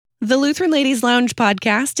The Lutheran Ladies Lounge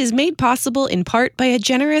podcast is made possible in part by a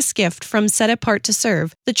generous gift from Set Apart to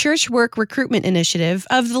Serve, the church work recruitment initiative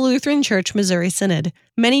of the Lutheran Church Missouri Synod.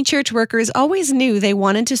 Many church workers always knew they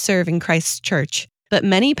wanted to serve in Christ's church, but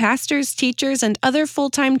many pastors, teachers, and other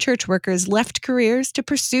full-time church workers left careers to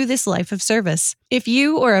pursue this life of service. If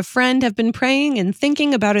you or a friend have been praying and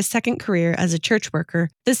thinking about a second career as a church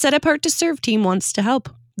worker, the Set Apart to Serve team wants to help.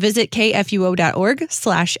 Visit kfuo.org/SAS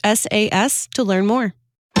to learn more.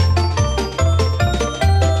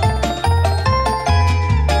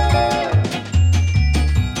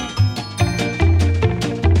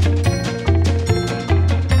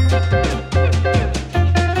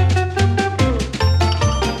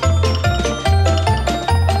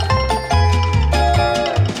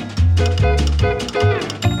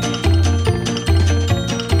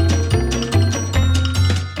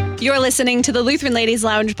 You're listening to the Lutheran Ladies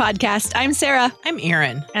Lounge podcast. I'm Sarah. I'm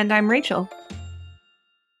Erin. And I'm Rachel.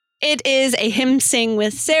 It is a Hymn Sing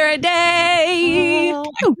with Sarah day.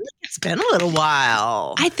 It's been a little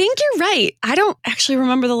while. I think you're right. I don't actually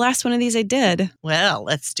remember the last one of these I did. Well,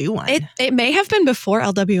 let's do one. It may have been before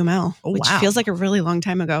LWML, which wow. feels like a really long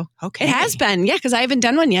time ago. Okay. It has been, yeah, because I haven't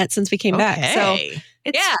done one yet since we came back. So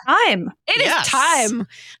It's time. It is time.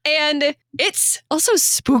 And it's also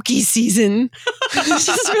spooky season, which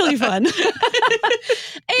is really fun. And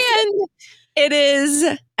it is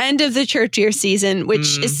end of the church year season,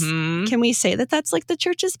 which is, can we say that that's like the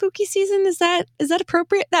church's spooky season? Is that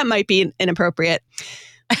appropriate? That might be inappropriate.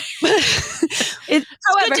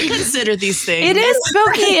 However, to consider these things. It is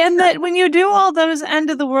spooky in that when you do all those end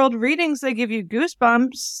of the world readings, they give you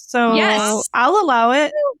goosebumps. So yes. I'll allow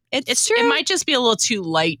it. It's true. It might just be a little too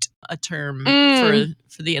light a term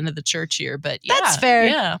for the end of the church year, but yeah. That's fair.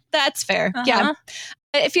 Yeah. That's fair. Yeah.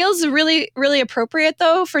 It feels really, really appropriate,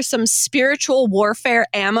 though, for some spiritual warfare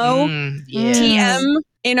ammo, TM,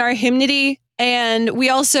 in our hymnody. And we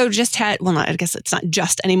also just had, well, I guess it's not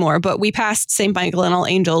just anymore, but we passed St. Michael and All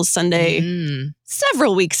Angels Sunday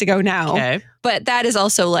several weeks ago now. Okay. But that is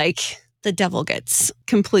also like the devil gets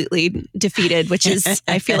completely defeated, which is,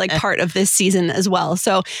 I feel like, part of this season as well.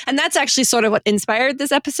 So, and that's actually sort of what inspired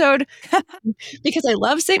this episode because I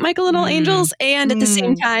love St. Michael and All Angels. And at the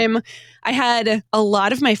same time, I had a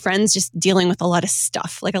lot of my friends just dealing with a lot of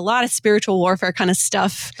stuff, like a lot of spiritual warfare kind of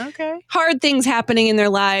stuff. Okay. Hard things happening in their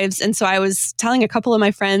lives. And so I was telling a couple of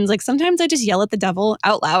my friends, like, sometimes I just yell at the devil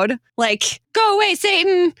out loud, like, go away,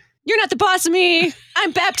 Satan. You're not the boss of me.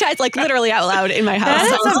 I'm baptized, like literally out loud in my house.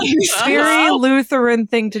 That is a very Lutheran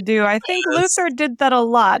thing to do. I think Luther did that a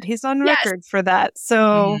lot. He's on record for that.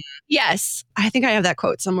 So yes, I think I have that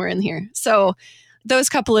quote somewhere in here. So those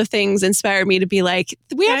couple of things inspired me to be like,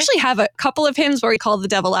 we actually have a couple of hymns where we call the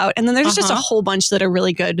devil out. And then there's just a whole bunch that are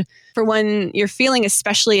really good for when you're feeling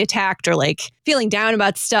especially attacked or like feeling down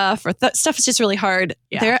about stuff or stuff is just really hard.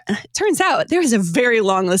 Yeah. It turns out there is a very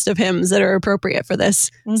long list of hymns that are appropriate for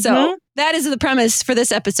this. So that is the premise for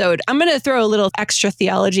this episode. I'm going to throw a little extra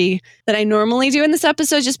theology that I normally do in this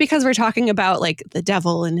episode just because we're talking about like the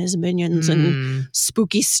devil and his minions and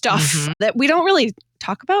spooky stuff that we don't really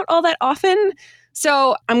talk about all that often.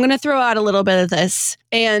 So I'm going to throw out a little bit of this.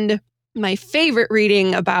 And my favorite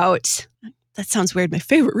reading about, that sounds weird, my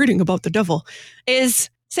favorite reading about the devil is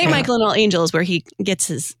St. Michael and All Angels, where he gets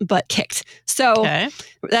his butt kicked. So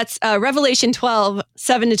that's Revelation 12,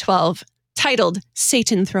 7-12, titled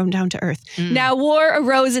Satan Thrown Down to Earth. Now war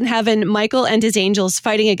arose in heaven, Michael and his angels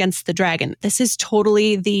fighting against the dragon. This is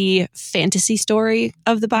totally the fantasy story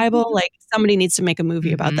of the Bible. Like somebody needs to make a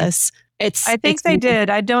movie about this. I think they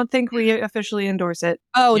did. I don't think we officially endorse it.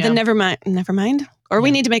 Oh, then never mind. Never mind. Or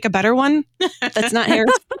we need to make a better one. That's not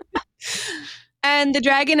Harris. And the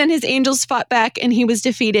dragon and his angels fought back, and he was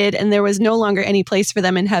defeated, and there was no longer any place for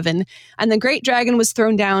them in heaven. And the great dragon was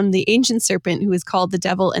thrown down, the ancient serpent who is called the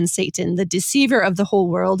devil and Satan, the deceiver of the whole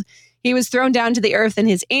world. He was thrown down to the earth, and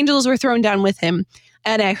his angels were thrown down with him.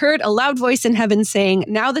 And I heard a loud voice in heaven saying,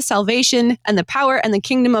 now the salvation and the power and the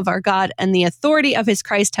kingdom of our God and the authority of his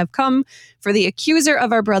Christ have come, for the accuser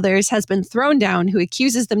of our brothers has been thrown down, who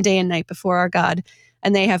accuses them day and night before our God.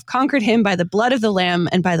 And they have conquered him by the blood of the Lamb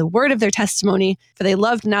and by the word of their testimony, for they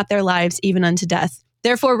loved not their lives even unto death.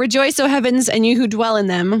 Therefore rejoice, O heavens, and you who dwell in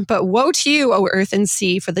them. But woe to you, O earth and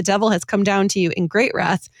sea, for the devil has come down to you in great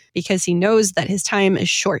wrath, because he knows that his time is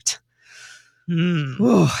short.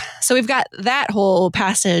 So we've got that whole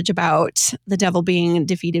passage about the devil being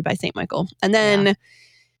defeated by St. Michael. And then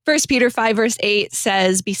 1 Peter 5 verse 8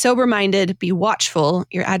 says, be sober-minded, be watchful.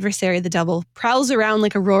 Your adversary, the devil, prowls around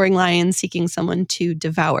like a roaring lion seeking someone to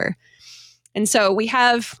devour. And so we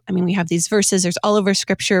have these verses, there's all over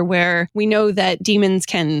scripture where we know that demons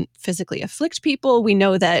can physically afflict people. We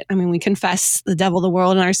know that, we confess the devil, the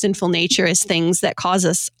world, and our sinful nature as things that cause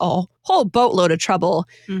us a whole boatload of trouble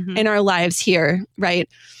in our lives here, right?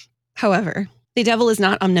 However, the devil is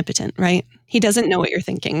not omnipotent, right? He doesn't know what you're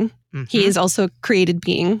thinking. He is also a created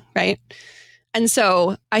being, right? And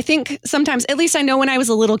so I think sometimes, at least I know when I was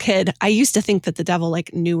a little kid, I used to think that the devil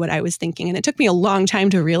knew what I was thinking. And it took me a long time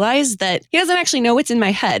to realize that he doesn't actually know what's in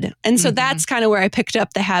my head. And so that's kind of where I picked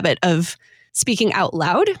up the habit of speaking out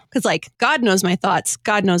loud, because God knows my thoughts.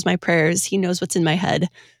 God knows my prayers. He knows what's in my head.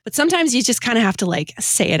 But sometimes you just kind of have to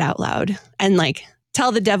say it out loud and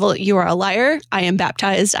tell the devil, you are a liar. I am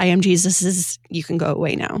baptized. I am Jesus's. You can go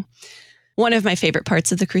away now. One of my favorite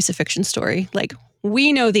parts of the crucifixion story,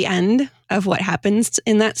 we know the end of what happens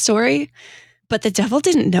in that story, but the devil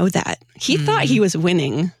didn't know that. He thought he was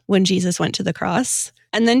winning when Jesus went to the cross.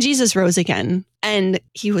 And then Jesus rose again and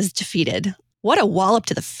he was defeated. What a wallop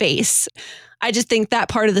to the face. I just think that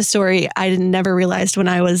part of the story, I never realized when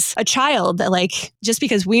I was a child that just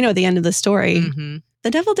because we know the end of the story,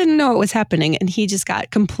 the devil didn't know what was happening and he just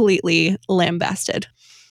got completely lambasted.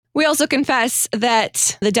 We also confess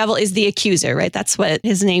that the devil is the accuser, right? That's what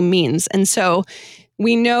his name means. And so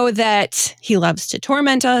we know that he loves to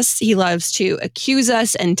torment us. He loves to accuse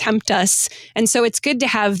us and tempt us. And so it's good to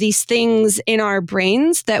have these things in our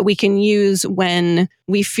brains that we can use when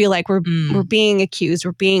we feel like we're being accused,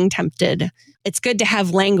 we're being tempted. It's good to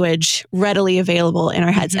have language readily available in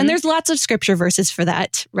our heads. And there's lots of scripture verses for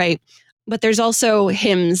that, right? But there's also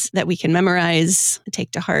hymns that we can memorize,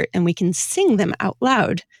 take to heart, and we can sing them out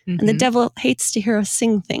loud. And the devil hates to hear us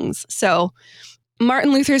sing things. So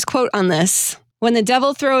Martin Luther's quote on this: when the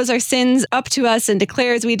devil throws our sins up to us and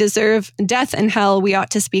declares we deserve death and hell, we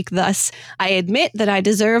ought to speak thus: I admit that I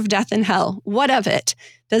deserve death and hell. What of it?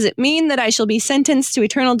 Does it mean that I shall be sentenced to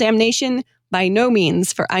eternal damnation? By no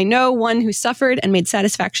means, for I know one who suffered and made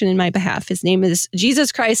satisfaction in my behalf. His name is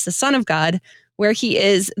Jesus Christ, the Son of God. Where he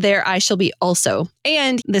is, there I shall be also.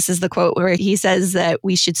 And this is the quote where he says that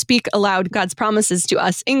we should speak aloud God's promises to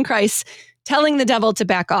us in Christ, telling the devil to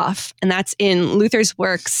back off. And that's in Luther's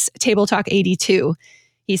Works, Table Talk 82.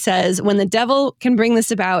 He says, when the devil can bring this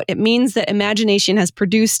about, it means that imagination has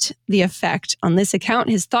produced the effect. On this account,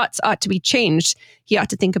 his thoughts ought to be changed. He ought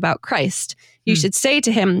to think about Christ. You should say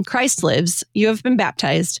to him, Christ lives. You have been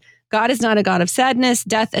baptized. God is not a God of sadness,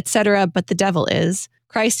 death, etc., but the devil is.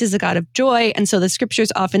 Christ is a God of joy, and so the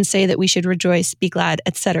scriptures often say that we should rejoice, be glad,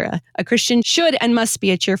 etc. A Christian should and must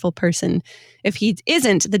be a cheerful person. If he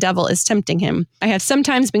isn't, the devil is tempting him. I have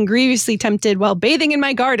sometimes been grievously tempted while bathing in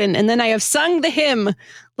my garden, and then I have sung the hymn,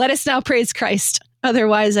 Let us now praise Christ.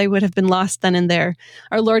 Otherwise, I would have been lost then and there.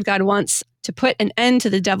 Our Lord God wants to put an end to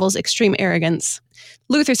the devil's extreme arrogance.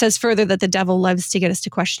 Luther says further that the devil loves to get us to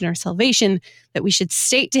question our salvation, that we should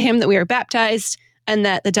state to him that we are baptized, and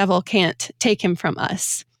that the devil can't take him from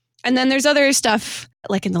us. And then there's other stuff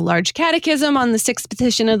like in the Large Catechism on the 6th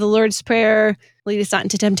petition of the Lord's Prayer, lead us not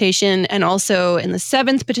into temptation, and also in the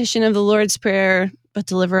 7th petition of the Lord's Prayer, but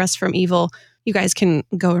deliver us from evil. You guys can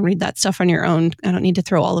go and read that stuff on your own. I don't need to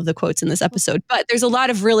throw all of the quotes in this episode, but there's a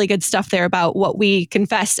lot of really good stuff there about what we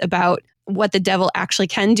confess about what the devil actually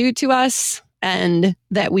can do to us, and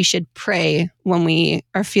that we should pray when we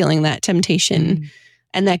are feeling that temptation.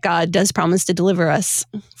 And that God does promise to deliver us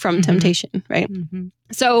from temptation, right?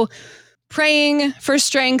 So praying for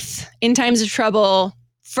strength in times of trouble,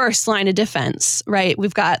 first line of defense, right?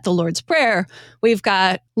 We've got the Lord's Prayer. We've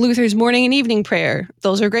got Luther's morning and evening prayer.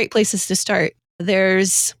 Those are great places to start.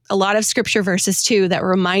 There's a lot of scripture verses too that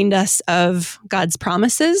remind us of God's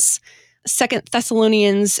promises. 2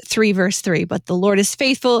 Thessalonians 3 verse 3, but the Lord is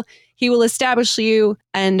faithful. He will establish you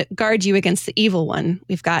and guard you against the evil one.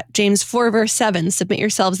 We've got James 4 verse 7, submit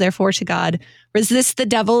yourselves therefore to God. Resist the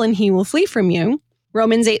devil and he will flee from you.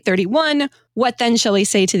 Romans 8:31, what then shall we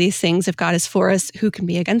say to these things? If God is for us, who can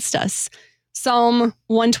be against us? Psalm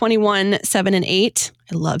 121, 7 and 8.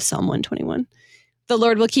 I love Psalm 121. The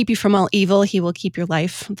Lord will keep you from all evil. He will keep your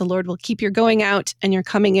life. The Lord will keep your going out and your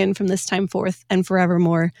coming in from this time forth and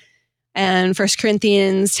forevermore. And 1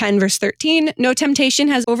 Corinthians 10 verse 13, no temptation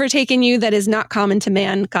has overtaken you that is not common to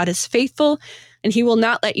man. God is faithful, and he will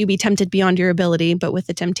not let you be tempted beyond your ability. But with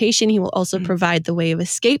the temptation, he will also provide the way of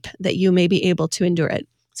escape that you may be able to endure it.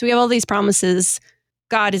 So we have all these promises.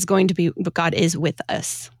 God is with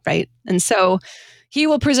us, right? And so he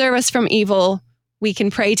will preserve us from evil. We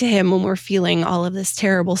can pray to him when we're feeling all of this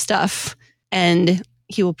terrible stuff, and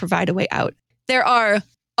he will provide a way out. There are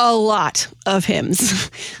a lot of hymns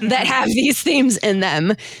that have these themes in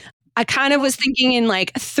them. I kind of was thinking in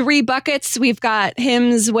like 3 buckets. We've got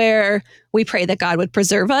hymns where we pray that God would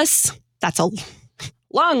preserve us. That's a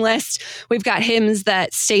long list. We've got hymns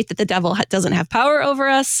that state that the devil doesn't have power over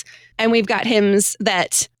us. And we've got hymns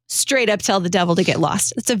that straight up tell the devil to get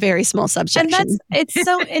lost. It's a very small subsection. And it's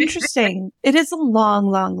so interesting. It is a long,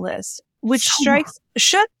 long list, which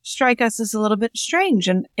should strike us as a little bit strange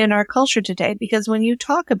in our culture today, because when you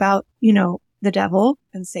talk about, the devil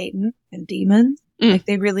and Satan and demons, like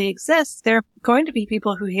they really exist, there are going to be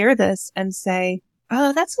people who hear this and say,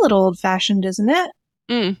 oh, that's a little old fashioned, isn't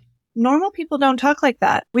it? Normal people don't talk like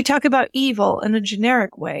that. We talk about evil in a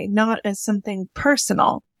generic way, not as something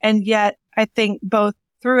personal. And yet I think both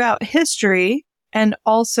throughout history and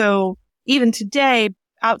also even today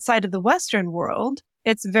outside of the Western world,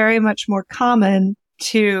 it's very much more common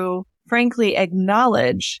to frankly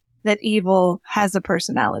acknowledge that evil has a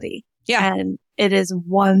personality. Yeah. And it is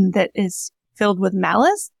one that is filled with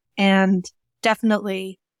malice and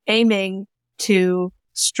definitely aiming to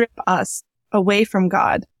strip us away from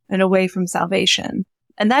God and away from salvation.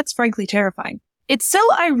 And that's frankly terrifying. It's so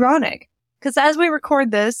ironic because as we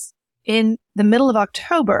record this in the middle of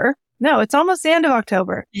October, no, it's almost the end of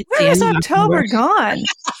October. Where has October gone?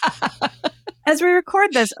 As we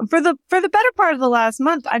record this, for the better part of the last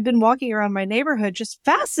month, I've been walking around my neighborhood just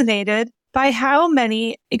fascinated by how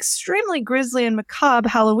many extremely grisly and macabre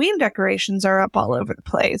Halloween decorations are up all over the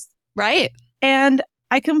place. Right. And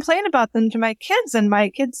I complain about them to my kids, and my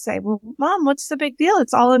kids say, well, Mom, what's the big deal?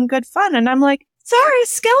 It's all in good fun. And I'm like, sorry,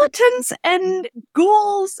 skeletons and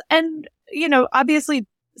ghouls and, obviously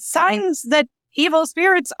signs that evil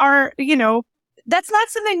spirits are, that's not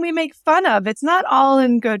something we make fun of. It's not all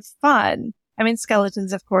in good fun. I mean,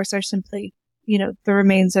 skeletons, of course, are simply, the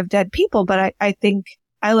remains of dead people. But I think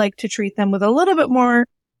I like to treat them with a little bit more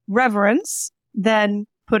reverence than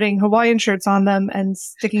putting Hawaiian shirts on them and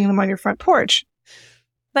sticking them on your front porch.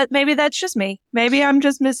 But maybe that's just me. Maybe I'm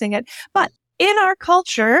just missing it. But in our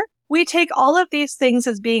culture, we take all of these things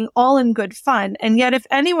as being all in good fun. And yet if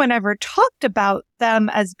anyone ever talked about them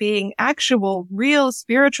as being actual, real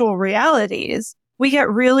spiritual realities, we get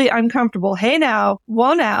really uncomfortable. Hey now,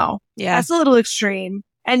 whoa now. Yeah. That's a little extreme.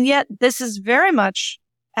 And yet this is very much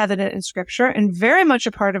evident in scripture and very much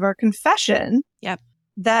a part of our confession. Yep.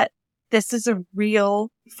 That this is a real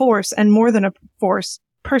force and more than a force,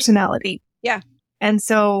 personality. Yeah. And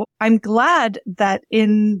so I'm glad that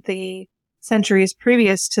in the centuries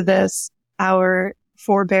previous to this, our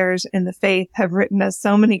forebears in the faith have written us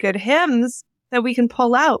so many good hymns that we can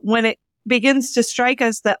pull out when it begins to strike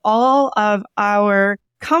us that all of our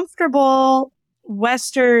comfortable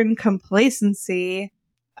Western complacency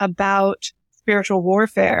about spiritual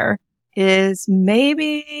warfare is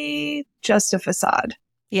maybe just a facade.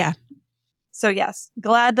 Yeah. So yes,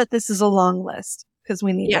 glad that this is a long list because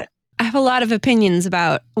we need it. I have a lot of opinions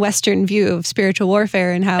about Western view of spiritual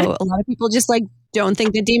warfare and how a lot of people just don't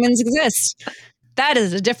think that demons exist. That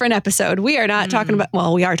is a different episode. We are not talking about,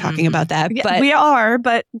 well, we are talking about that, Yeah, but we are,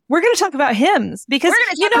 but we're going to talk about hymns because,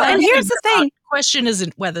 and here's the thing. The question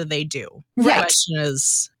isn't whether they do. Right. The question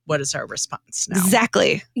is, what is our response now?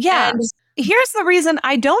 Exactly. Yeah. And here's the reason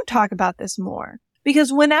I don't talk about this more,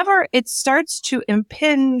 because whenever it starts to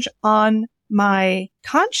impinge on my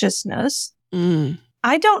consciousness,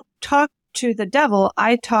 I don't talk to the devil.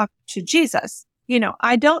 I talk to Jesus.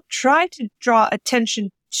 I don't try to draw attention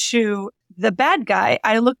to the bad guy.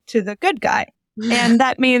 I look to the good guy. And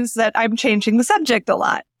that means that I'm changing the subject a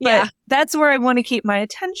lot. Yeah. But that's where I want to keep my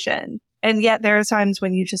attention. And yet there are times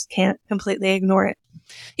when you just can't completely ignore it.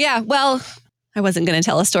 Yeah. Well, I wasn't going to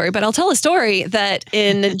tell a story, but I'll tell a story that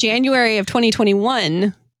in January of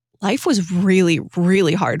 2021, life was really,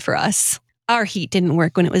 really hard for us. Our heat didn't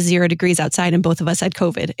work when it was 0 degrees outside and both of us had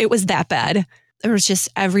COVID. It was that bad. There was just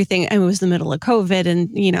everything. It was the middle of COVID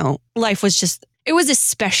and, life was just, it was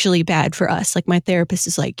especially bad for us. Like my therapist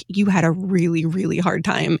is like, you had a really, really hard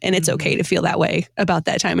time and it's okay to feel that way about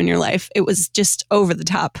that time in your life. It was just over the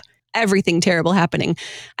top, everything terrible happening.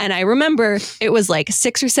 And I remember it was like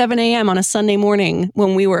 6 or 7 a.m. on a Sunday morning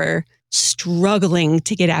when we were struggling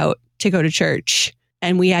to get out to go to church.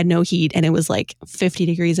 And we had no heat and it was like 50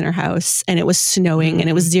 degrees in our house and it was snowing and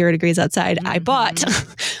it was 0 degrees outside. I bought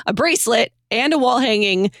a bracelet and a wall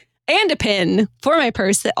hanging and a pin for my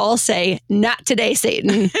purse that all say, "Not today,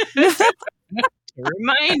 Satan." To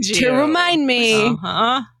remind you. To remind me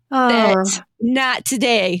that not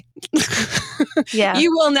today. Yeah.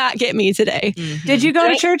 You will not get me today. Did you go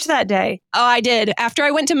to church that day? Oh, I did. After I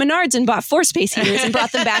went to Menards and bought 4 space heaters and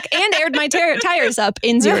brought them back and aired my tires up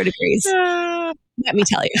in 0 degrees. Let me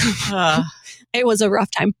tell you. It was a rough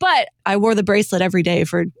time, but I wore the bracelet every day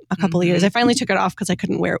for a couple of years. I finally took it off because I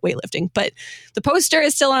couldn't wear it weightlifting, but the poster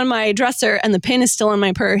is still on my dresser and the pin is still on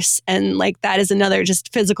my purse. And like, that is another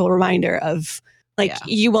just physical reminder of like,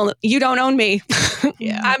 you don't own me.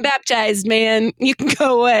 I'm baptized, man. You can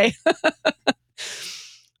go away.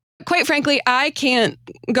 Quite frankly, I can't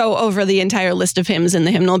go over the entire list of hymns in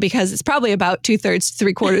the hymnal because it's probably about 2/3,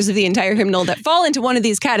 3/4 of the entire hymnal that fall into one of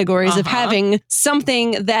these categories of having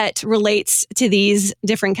something that relates to these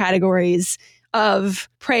different categories of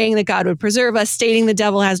praying that God would preserve us, stating the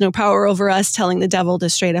devil has no power over us, telling the devil to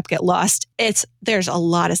straight up get lost. There's a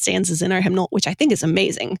lot of stanzas in our hymnal, which I think is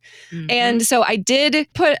amazing. And so I did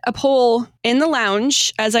put a poll in the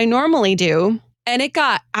lounge, as I normally do, and it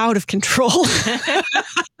got out of control.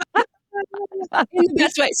 In the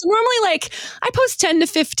best way. So normally, like, I post 10 to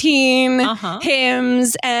 15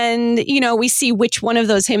 hymns, and we see which one of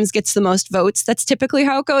those hymns gets the most votes. That's typically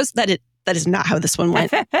how it goes. That is not how this one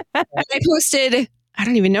went. I posted, I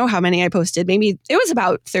don't even know how many I posted. Maybe it was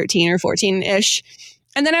about 13 or 14-ish.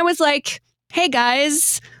 And then I was like, hey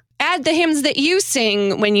guys, add the hymns that you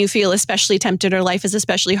sing when you feel especially tempted or life is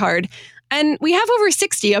especially hard. And we have over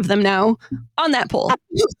 60 of them now on that poll.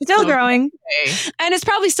 Still growing. And it's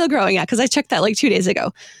probably still growing, because I checked that like 2 days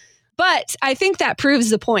ago. But I think that proves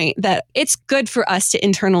the point that it's good for us to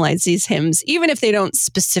internalize these hymns, even if they don't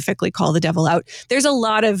specifically call the devil out. There's a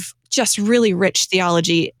lot of just really rich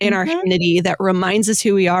theology in our hymnody that reminds us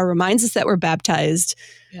who we are, reminds us that we're baptized.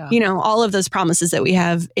 All of those promises that we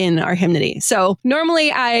have in our hymnody. So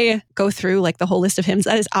normally I go through like the whole list of hymns.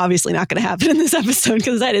 That is obviously not going to happen in this episode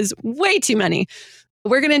because that is way too many.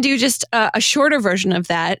 We're going to do just a shorter version of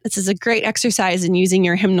that. This is a great exercise in using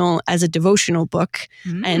your hymnal as a devotional book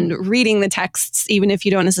and reading the texts, even if you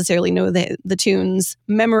don't necessarily know the tunes,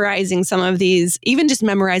 memorizing some of these, even just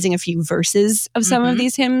memorizing a few verses of some of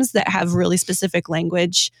these hymns that have really specific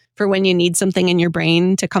language for when you need something in your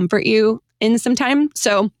brain to comfort you in some time.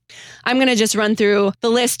 So I'm going to just run through the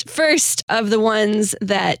list first of the ones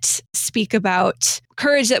that speak about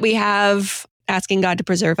courage that we have, asking God to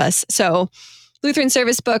preserve us. So Lutheran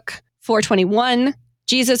Service Book 421,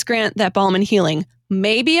 Jesus grant that balm and healing.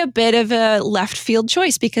 Maybe a bit of a left field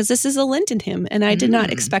choice because this is a Lenten hymn and I did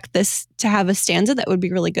not expect this to have a stanza that would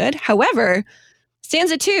be really good. However,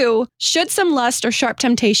 stanza 2, should some lust or sharp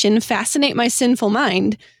temptation fascinate my sinful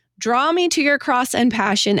mind, draw me to your cross and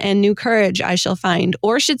passion, and new courage I shall find.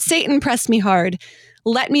 Or should Satan press me hard,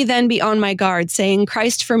 let me then be on my guard, saying,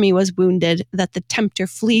 Christ for me was wounded, that the tempter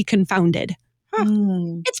flee confounded.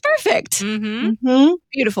 It's perfect.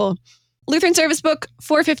 Beautiful. Lutheran Service Book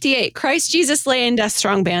 458, Christ Jesus lay in death's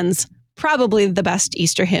strong bands. Probably the best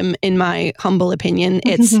Easter hymn, in my humble opinion.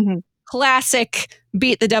 It's classic,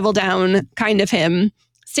 beat the devil down kind of hymn.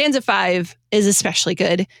 Stanza 5 is especially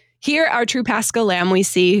good. Here our true Paschal Lamb we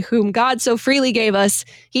see, whom God so freely gave us.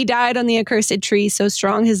 He died on the accursed tree, so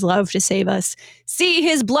strong his love to save us. See,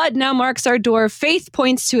 his blood now marks our door. Faith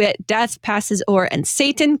points to it, death passes o'er, and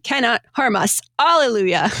Satan cannot harm us.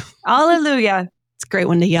 Alleluia. Alleluia. It's a great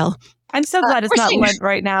one to yell. I'm so glad it's not Lent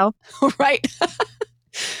right now. Right.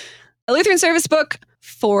 A Lutheran Service Book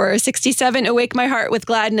 467, Awake My Heart with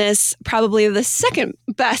Gladness, probably the second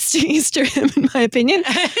best Easter hymn in my opinion.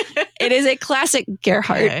 It is a classic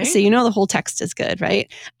Gerhardt, so the whole text is good,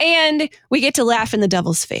 right? And we get to laugh in the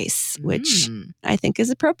devil's face, which I think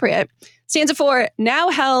is appropriate. Stanza 4, now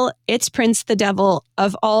hell, its prince the devil,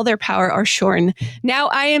 of all their power are shorn. Now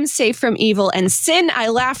I am safe from evil, and sin I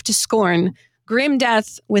laugh to scorn. Grim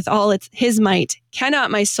death with all his might,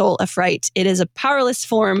 cannot my soul affright. It is a powerless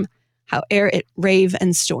form, howe'er it rave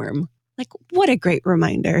and storm. Like, what a great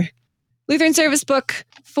reminder. Lutheran Service Book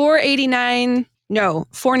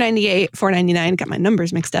 498, 499, got my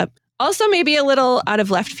numbers mixed up. Also maybe a little out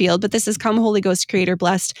of left field, but this is Come Holy Ghost, Creator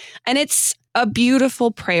Blessed. And it's a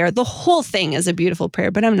beautiful prayer. The whole thing is a beautiful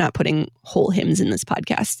prayer, but I'm not putting whole hymns in this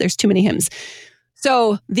podcast. There's too many hymns.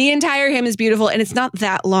 So the entire hymn is beautiful and it's not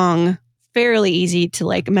that long. Fairly easy to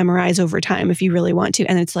like memorize over time if you really want to.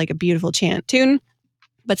 And it's like a beautiful chant tune.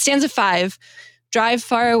 But stanza 5, drive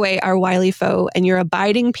far away our wily foe, and your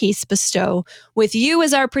abiding peace bestow. With you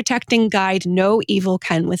as our protecting guide, no evil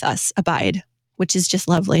can with us abide, which is just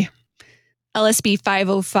lovely. LSB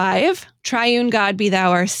 505, Triune God be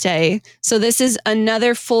thou our stay. So this is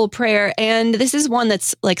another full prayer, and this is one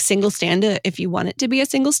that's like single stanza if you want it to be a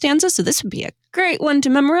single stanza. So this would be a great one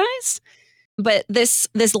to memorize. But this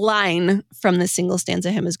line from the single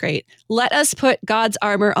stanza hymn is great. Let us put God's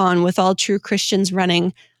armor on with all true Christians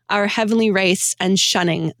running our heavenly race and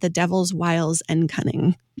shunning the devil's wiles and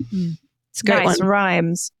cunning. It's a great nice one.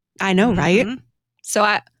 Rhymes. I know, right? So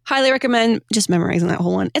I highly recommend just memorizing that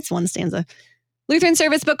whole one. It's one stanza. Lutheran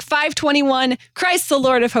Service Book 521, Christ the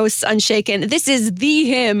Lord of Hosts Unshaken. This is the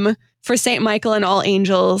hymn for St. Michael and all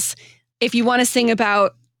angels. If you want to sing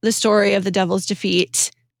about the story of the devil's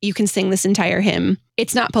defeat, you can sing this entire hymn.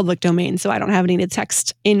 It's not public domain, so I don't have any to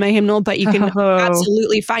text in my hymnal, but you can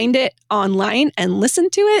absolutely find it online and listen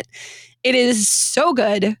to it. It is so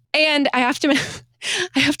good. And I have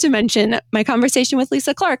to mention my conversation with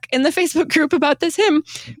Lisa Clark in the Facebook group about this hymn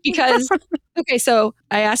because, okay, so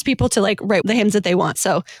I asked people to like write the hymns that they want.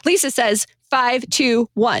 So Lisa says 5, 2,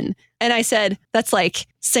 1. And I said, that's like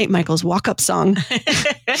St. Michael's walk-up song.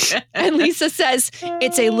 And Lisa says,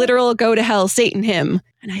 it's a literal go to hell Satan hymn.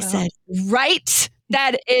 And I said, right.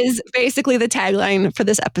 That is basically the tagline for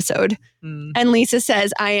this episode. And Lisa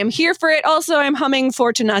says, I am here for it. Also, I'm humming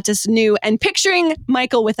Fortunatus New and picturing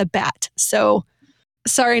Michael with a bat. So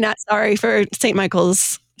sorry, not sorry for St.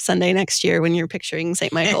 Michael's Sunday next year when you're picturing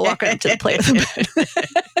St. Michael walking up to the plate with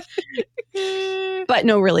a bat. But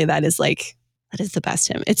no, really, that is the best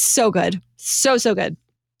hymn. It's so good. So good.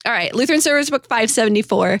 All right. Lutheran Service Book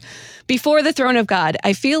 574, Before the Throne of God.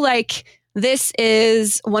 I feel like this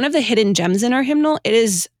is one of the hidden gems in our hymnal. It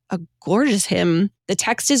is a gorgeous hymn. The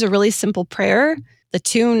text is a really simple prayer. The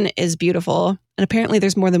tune is beautiful. And apparently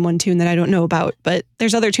there's more than one tune that I don't know about, but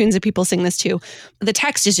there's other tunes that people sing this too. The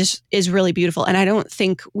text is really beautiful. And I don't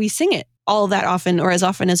think we sing it all that often or as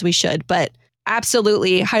often as we should, but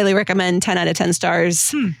absolutely highly recommend. 10 out of 10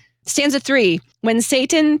 stars. Stanza 3, when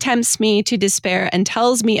Satan tempts me to despair and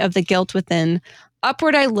tells me of the guilt within,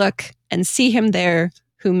 upward I look and see him there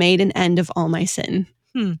who made an end of all my sin.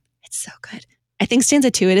 It's so good. I think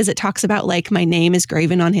stanza 2 it talks about like my name is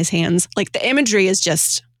graven on his hands. Like the imagery is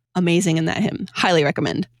just amazing in that hymn. Highly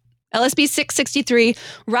recommend. LSB 663,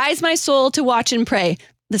 Rise My Soul to Watch and Pray.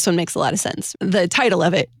 This one makes a lot of sense. The title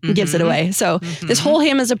of it gives it away. So this whole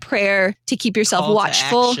hymn is a prayer to keep yourself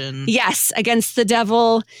watchful. Yes, against the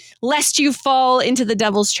devil, lest you fall into the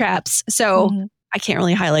devil's traps. So I can't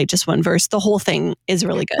really highlight just one verse. The whole thing is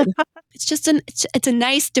really good. It's just it's a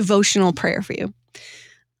nice devotional prayer for you.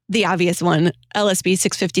 The obvious one, LSB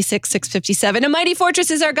 656, 657, A Mighty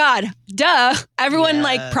Fortress is Our God. Duh. Everyone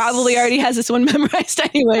probably already has this one memorized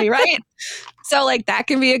anyway, right? So that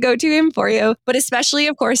can be a go-to hymn for you. But especially,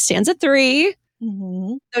 of course, stanza 3.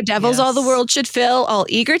 Though devils all the world should fill, all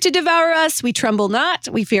eager to devour us, we tremble not,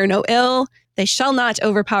 we fear no ill. They shall not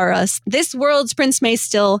overpower us. This world's prince may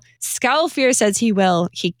still scowl fierce as he will.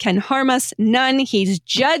 He can harm us none. He's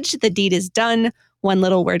judged. The deed is done. One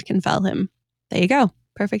little word can fell him. There you go.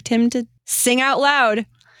 Perfect hymn to sing out loud.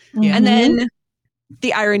 And then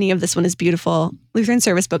the irony of this one is beautiful. Lutheran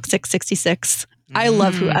Service Book 666. I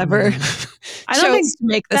love whoever I don't think to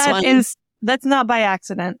make this one. That's not by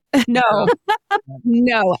accident. No,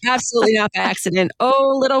 absolutely not by accident.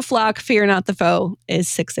 Oh, little flock, fear not the foe is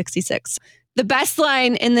 666. The best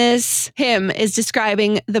line in this hymn is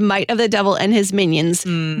describing the might of the devil and his minions.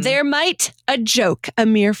 Their might, a joke, a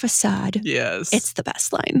mere facade. Yes. It's the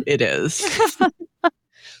best line. It is.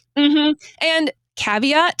 And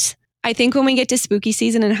caveat, I think when we get to spooky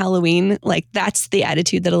season and Halloween, that's the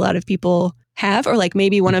attitude that a lot of people have, or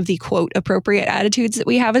maybe one of the quote appropriate attitudes that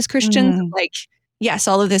we have as Christians. Yes,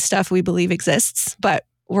 all of this stuff we believe exists, but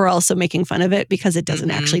we're also making fun of it because it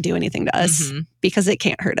doesn't actually do anything to us because it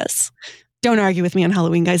can't hurt us. Don't argue with me on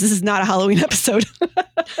Halloween, guys. This is not a Halloween episode.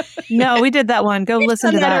 No, we did that one. Go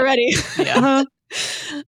listen to that already. Yeah.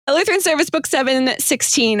 Lutheran Service Book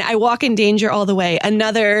 716, I Walk in Danger All the Way.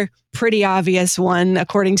 Another pretty obvious one,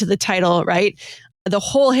 according to the title, right? The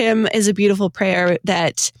whole hymn is a beautiful prayer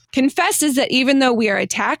that confesses that even though we are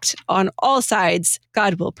attacked on all sides,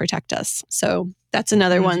 God will protect us. So that's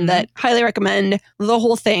another one that highly recommend. The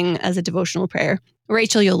whole thing as a devotional prayer.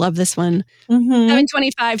 Rachel, you'll love this one.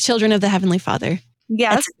 725, Children of the Heavenly Father.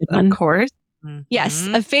 Yes, of course. Yes,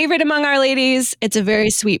 a favorite among our ladies. It's a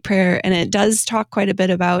very sweet prayer, and it does talk quite a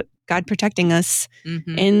bit about God protecting us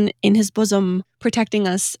in his bosom, protecting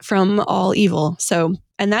us from all evil. So,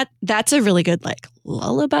 and that's a really good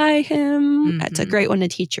lullaby hymn. That's a great one to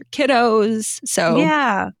teach your kiddos. So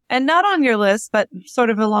yeah, and not on your list, but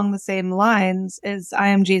sort of along the same lines is I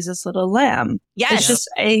Am Jesus' Little Lamb. Yes. It's just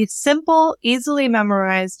a simple, easily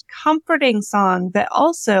memorized, comforting song that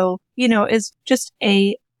also, is just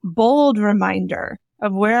a bold reminder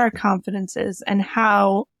of where our confidence is and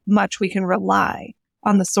how much we can rely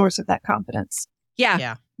on the source of that confidence.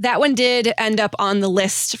 Yeah. That one did end up on the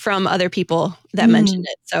list from other people that mentioned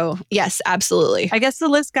it. So yes, absolutely. I guess the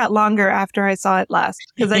list got longer after I saw it last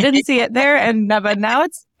because I didn't see it there, but now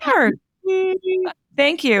it's there.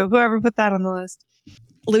 Thank you, whoever put that on the list.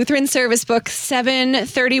 Lutheran Service Book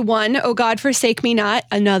 731, O God, forsake me not.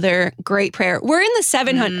 Another great prayer. We're in the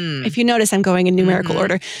 700. If you notice, I'm going in numerical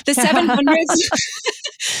order. The 700s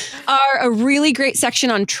are a really great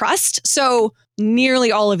section on trust. So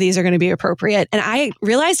nearly all of these are going to be appropriate. And I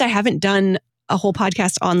realized I haven't done a whole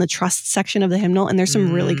podcast on the trust section of the hymnal, and there's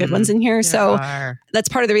some really good ones in here. So that's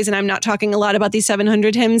part of the reason I'm not talking a lot about these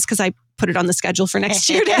 700 hymns, because I put it on the schedule for next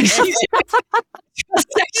year to actually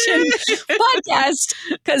section podcast,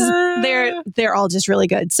 because they're all just really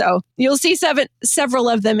good. So you'll see several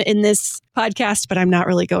of them in this podcast, but I'm not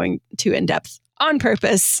really going too in depth on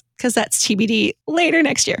purpose, because that's TBD later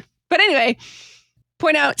next year. But anyway,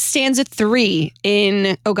 point out stanza 3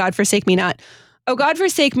 in O God, forsake me not. O God,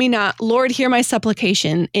 forsake me not. Lord, hear my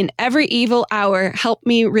supplication. In every evil hour, help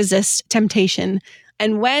me resist temptation.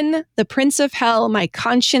 And when the prince of hell my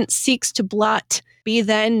conscience seeks to blot, be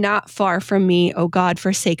then not far from me. O God,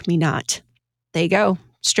 forsake me not. There you go.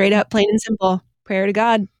 Straight up, plain and simple. Prayer to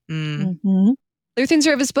God. Lutheran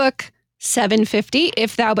Service Book 750,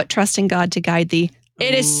 If Thou But Trust in God to Guide Thee.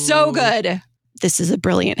 It is so good. This is a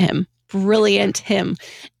brilliant hymn. Brilliant hymn.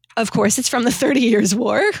 Of course, it's from the 30 Years'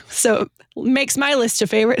 War, so makes my list of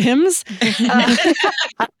favorite hymns.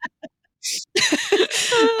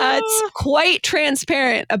 It's quite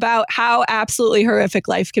transparent about how absolutely horrific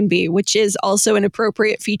life can be, which is also an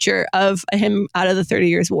appropriate feature of a hymn out of the 30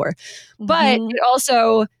 Years' War. But it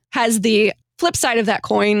also has the flip side of that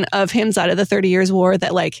coin of hymns out of the 30 Years' War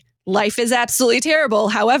that, like, life is absolutely terrible.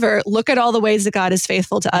 However, look at all the ways that God is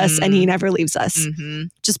faithful to us and he never leaves us.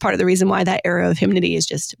 Just part of the reason why that era of hymnody is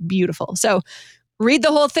just beautiful. So read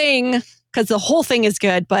the whole thing, because the whole thing is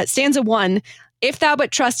good. But stanza 1, if thou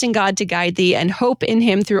but trust in God to guide thee and hope in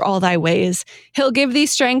him through all thy ways, he'll give thee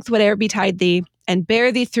strength whate'er betide thee and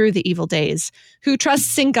bear thee through the evil days. Who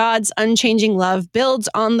trusts in God's unchanging love builds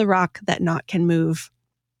on the rock that naught can move.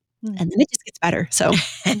 And then it just gets better. So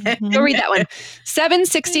go read that one.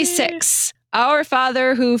 766, Our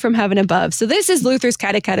Father who from heaven above. So this is Luther's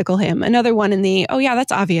catechetical hymn. Another one in the, oh yeah,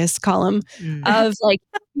 that's obvious column of, like,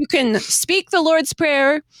 you can speak the Lord's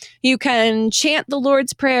Prayer. You can chant the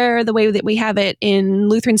Lord's Prayer the way that we have it in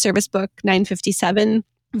Lutheran Service Book 957.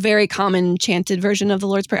 Very common chanted version of the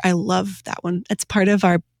Lord's Prayer. I love that one. It's part of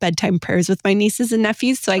our bedtime prayers with my nieces and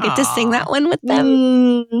nephews. So I get to sing that one with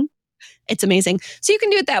them. It's amazing. So you can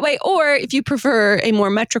do it that way. Or if you prefer a more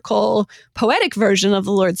metrical, poetic version of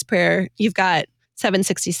the Lord's Prayer, you've got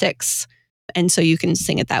 766. And so you can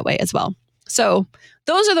sing it that way as well. So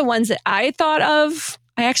those are the ones that I thought of.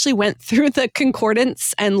 I actually went through the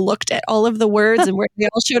concordance and looked at all of the words and where they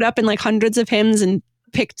all showed up in like hundreds of hymns and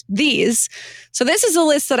picked these. So this is a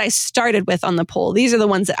list that I started with on the poll. These are the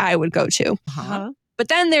ones that I would go to. But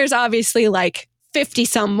then there's obviously like 50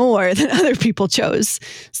 some more that other people chose.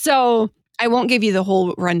 So I won't give you the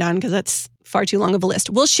whole rundown because that's far too long of a list.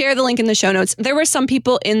 We'll share the link in the show notes. There were some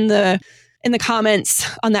people in the comments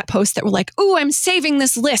on that post that were like, "Oh, I'm saving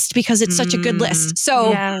this list because it's such a good list."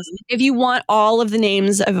 So if you want all of the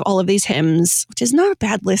names of all of these hymns, which is not a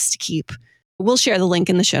bad list to keep, we'll share the link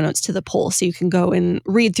in the show notes to the poll so you can go and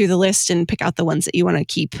read through the list and pick out the ones that you want to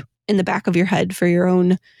keep in the back of your head for your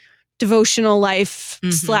own devotional life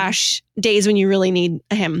 / days when you really need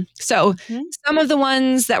a hymn. So some of the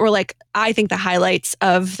ones that were like, I think the highlights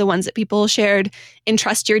of the ones that people shared: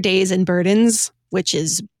 Entrust Your Days and Burdens, which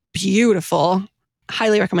is beautiful.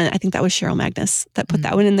 Highly recommend it. I think that was Cheryl Magnus that put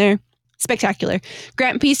that one in there. Spectacular.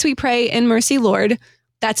 Grant peace we pray and mercy, Lord.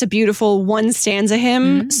 That's a beautiful one stanza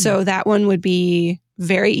hymn. So that one would be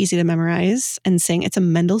very easy to memorize and sing. It's a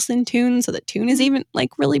Mendelssohn tune. So the tune is even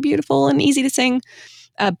like really beautiful and easy to sing.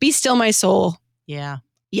 Be still my soul. Yeah.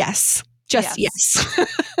 Yes. Just yes.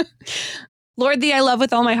 Lord, thee I love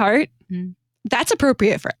with all my heart. That's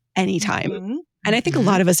appropriate for any time. And I think a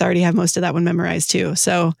lot of us already have most of that one memorized too.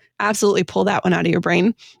 So absolutely pull that one out of your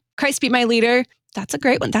brain. Christ be my leader. That's a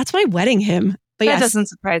great one. That's my wedding hymn. But that doesn't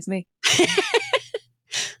surprise me.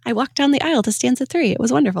 I walked down the aisle to stanza 3. It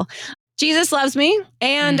was wonderful. Jesus loves me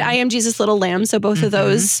and I am Jesus' little lamb. So both of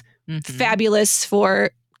those fabulous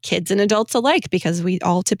for kids and adults alike, because we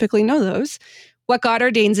all typically know those. What God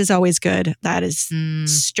ordains is always good. That is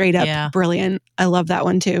straight up brilliant. I love that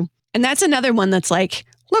one too. And that's another one that's like,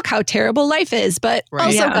 look how terrible life is, but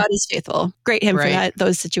also God is faithful. Great hymn for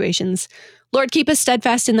those situations. Lord, keep us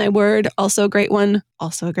steadfast in thy word. Also a great one.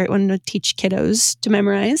 Also a great one to teach kiddos to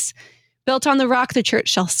memorize. Built on the rock, the church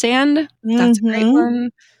shall stand. That's a great one.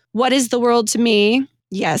 What is the world to me?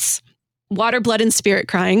 Yes. Water, blood, and spirit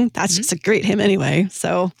crying. That's just a great hymn anyway.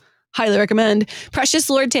 So highly recommend. Precious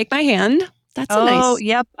Lord, take my hand. That's a nice. Oh,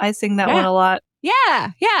 yep. I sing that one a lot.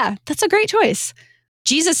 Yeah. That's a great choice.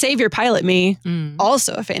 Jesus Savior Pilot Me,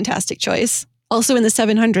 also a fantastic choice. Also in the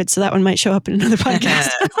 700s, so that one might show up in another podcast.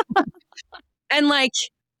 And like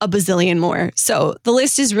a bazillion more. So the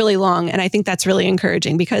list is really long, and I think that's really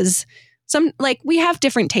encouraging because we have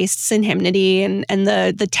different tastes in hymnody and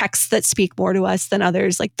the texts that speak more to us than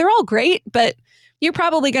others. Like they're all great, but you're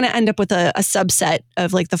probably going to end up with a subset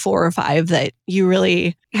of like the 4 or 5 that you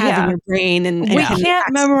really have in your brain. And we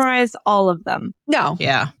can't memorize all of them. No.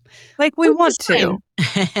 Yeah. Like we want to.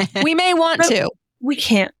 We may want to. We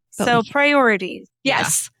can't. So priorities.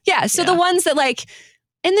 Yes. Yeah. So the ones that like,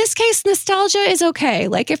 in this case, nostalgia is okay.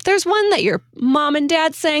 Like if there's one that your mom and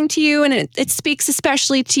dad sang to you and it speaks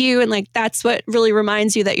especially to you and like that's what really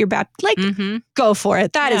reminds you that you're like go for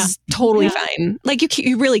it. That is totally fine. Like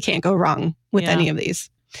you really can't go wrong with any of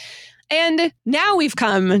these. And now we've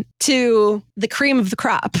come to the cream of the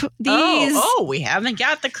crop. These we haven't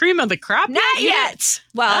got the cream of the crop not yet.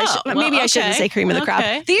 Well, maybe I shouldn't say cream of the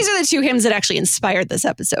crop. These are the 2 hymns that actually inspired this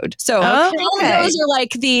episode. So all of those are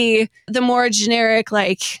like the more generic,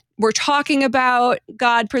 like we're talking about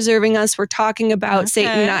God preserving us. We're talking about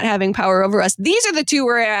Satan not having power over us. These are the 2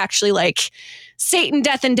 where I actually like Satan,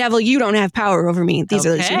 death, and devil, you don't have power over me. These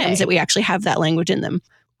are the 2 hymns that we actually have that language in them.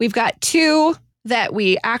 We've got 2 that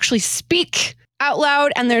we actually speak out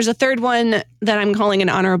loud. And there's a 3rd one that I'm calling an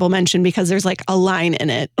honorable mention because there's like a line in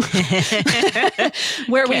it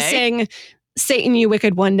where we sing, Satan, you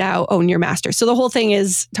wicked one, now own your master. So the whole thing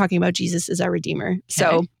is talking about Jesus as our Redeemer. Okay.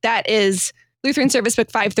 So that is Lutheran Service Book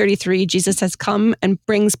 533. Jesus has come and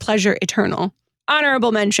brings pleasure eternal.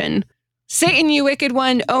 Honorable mention. Satan, you wicked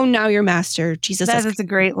one, own now your master. Jesus. That is a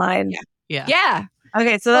great line. Yeah.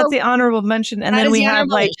 Okay. So that's the honorable mention. And then we have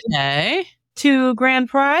like 2 grand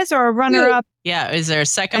prize or a runner up. Yeah. Is there a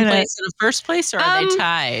second place and a first place or are they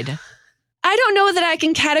tied? I don't know that I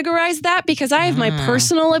can categorize that because I have my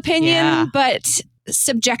personal opinion, but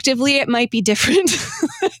subjectively it might be different.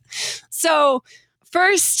 So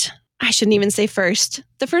first, I shouldn't even say first.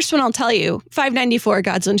 The first one I'll tell you, 594,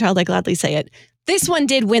 God's Own Child, I Gladly Say It. This one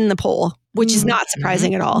did win the poll, which is not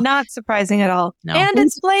surprising at all. Not surprising at all. No. And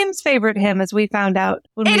it's Flame's favorite hymn, as we found out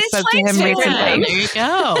when we spoke to him recently. There you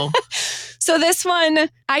go. So this one,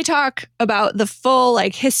 I talk about the full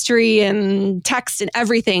like history and text and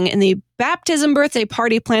everything in the baptism birthday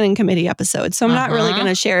party planning committee episode. So I'm not really going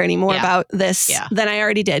to share any more about this than I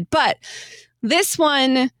already did. But this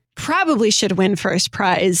one probably should win first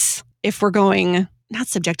prize if we're going, not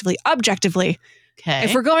subjectively, objectively. Okay.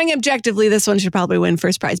 If we're going objectively, this one should probably win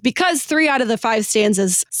first prize because 3 out of the 5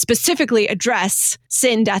 stanzas specifically address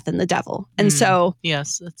sin, death, and the devil. And so...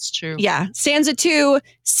 Yes, that's true. Yeah. Stanza 2,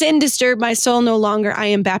 sin disturbed my soul no longer. I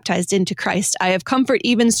am baptized into Christ. I have comfort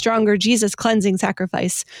even stronger, Jesus' cleansing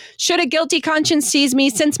sacrifice. Should a guilty conscience seize me,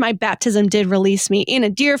 since my baptism did release me, in a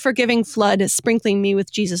dear forgiving flood, sprinkling me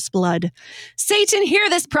with Jesus' blood. Satan, hear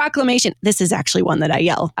this proclamation. This is actually one that I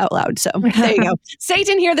yell out loud. So there you go.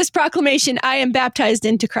 Satan, hear this proclamation. I am baptized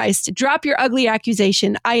into Christ. Drop your ugly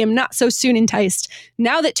accusation. I am not so soon enticed.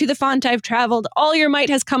 Now that to the font I've traveled, all your might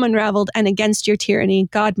has come unraveled, and against your tyranny,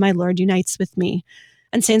 God, my Lord, unites with me.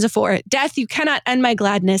 And stanza 4, death, you cannot end my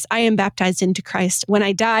gladness. I am baptized into Christ. When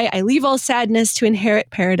I die, I leave all sadness to inherit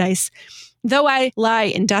paradise. Though I lie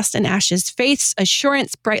in dust and ashes, faith's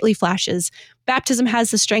assurance brightly flashes. Baptism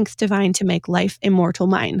has the strength divine to make life immortal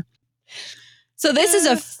mine. So this is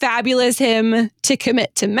a fabulous hymn to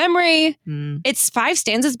commit to memory. It's 5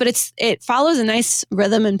 stanzas, but it follows a nice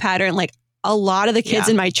rhythm and pattern. Like a lot of the kids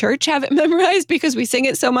in my church have it memorized because we sing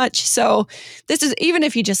it so much. So this is, even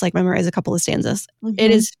if you just like memorize a couple of stanzas, it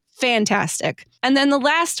is fantastic. And then the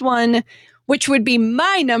last one, which would be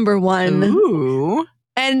my number 1. Ooh.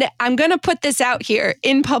 And I'm going to put this out here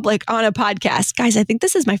in public on a podcast. Guys, I think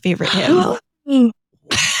this is my favorite hymn.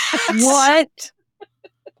 What?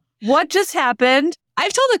 What just happened?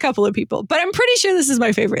 I've told a couple of people, but I'm pretty sure this is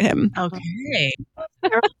my favorite hymn. Okay. I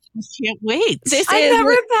can't wait. I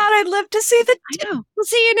never thought I'd live to see the... I know. Well,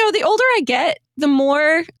 see, the older I get, the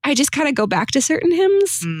more I just kind of go back to certain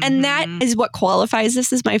hymns. And that is what qualifies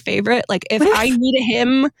this as my favorite. Like if I need a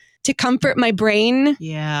hymn to comfort my brain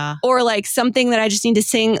or like something that I just need to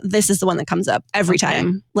sing, this is the one that comes up every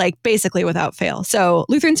time, like basically without fail. So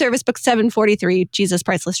Lutheran Service Book 743, Jesus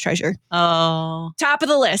Priceless Treasure. Oh. Top of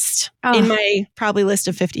the list in my probably list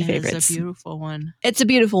of 50 favorites. It's a beautiful one. It's a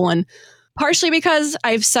beautiful one. Partially because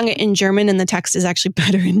I've sung it in German and the text is actually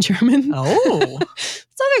better in German. Oh.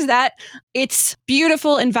 So there's that. It's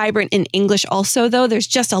beautiful and vibrant in English also, though. There's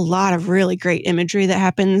just a lot of really great imagery that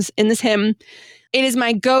happens in this hymn. It is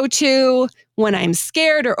my go-to when I'm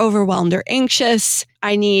scared or overwhelmed or anxious.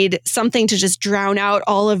 I need something to just drown out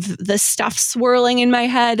all of the stuff swirling in my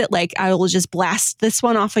head. Like I will just blast this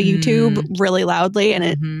one off of YouTube really loudly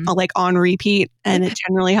and I'll like on repeat and it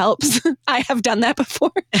generally helps. I have done that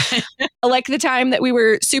before. Like the time that we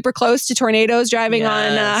were super close to tornadoes driving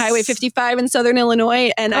on Highway 55 in Southern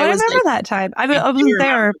Illinois. And I remember that time. I wasn't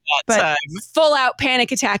there, but full out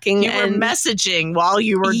panic attacking. You were messaging while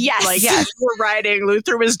you were you were riding.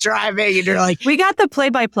 Luther was driving and you're like, we got the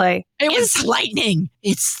play-by-play. It's lightning.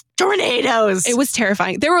 It's tornadoes. It was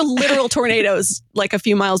terrifying. There were literal tornadoes like a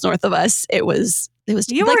few miles north of us. It was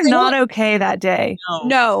you were not okay that day.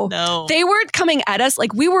 No. They weren't coming at us.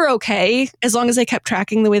 Like we were okay as long as they kept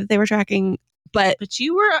tracking the way that they were tracking. But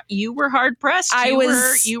you were hard pressed.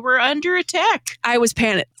 You were under attack. I was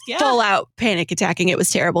full out panic attacking. It was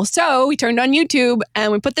terrible. So we turned on YouTube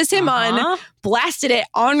and we put this hymn on, blasted it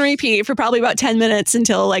on repeat for probably about 10 minutes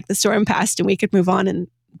until like the storm passed and we could move on.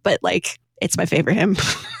 But like, it's my favorite hymn.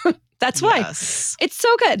 That's why. It's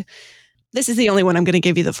so good. This is the only one I'm going to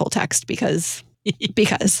give you the full text because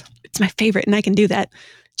it's my favorite and I can do that.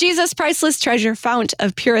 Jesus, priceless treasure, fount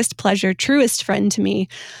of purest pleasure, truest friend to me.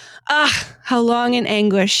 Ah, how long in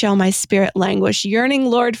anguish shall my spirit languish, yearning,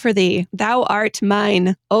 Lord, for thee. Thou art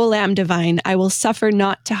mine, O Lamb divine. I will suffer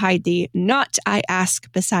not to hide thee, not I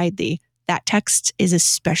ask beside thee. That text is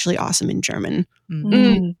especially awesome in German.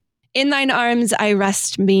 In thine arms I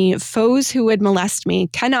rest me. Foes who would molest me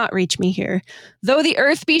cannot reach me here. Though the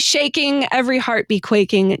earth be shaking, every heart be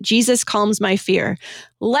quaking, Jesus calms my fear.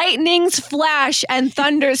 Lightnings flash and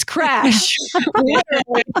thunders crash.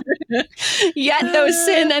 Yet though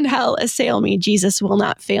sin and hell assail me, Jesus will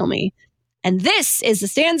not fail me. And this is the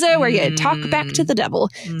stanza where you talk back to the devil.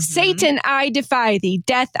 Satan, I defy thee.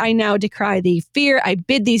 Death, I now decry thee. Fear, I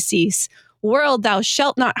bid thee cease. World, thou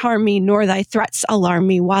shalt not harm me, nor thy threats alarm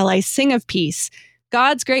me, while I sing of peace.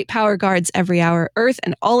 God's great power guards every hour. Earth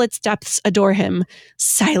and all its depths adore him.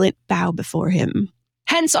 Silent bow before him.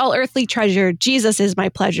 Hence all earthly treasure. Jesus is my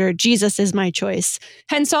pleasure. Jesus is my choice.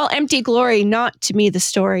 Hence all empty glory. Not to me the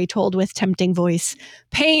story told with tempting voice.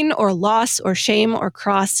 Pain or loss or shame or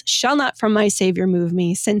cross shall not from my Savior move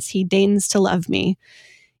me, since he deigns to love me.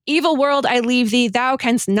 Evil world, I leave thee, thou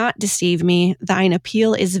canst not deceive me, thine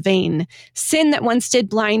appeal is vain. Sin that once did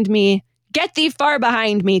blind me, get thee far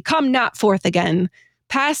behind me, come not forth again.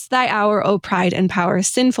 Past thy hour, O pride and power,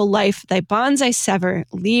 sinful life, thy bonds I sever,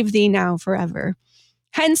 leave thee now forever.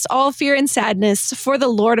 Hence all fear and sadness, for the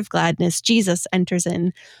Lord of gladness, Jesus enters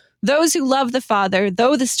in. Those who love the Father,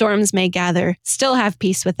 though the storms may gather, still have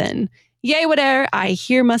peace within. Yea, whate'er I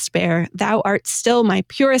here must bear, thou art still my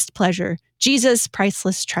purest pleasure. Jesus,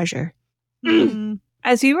 priceless treasure.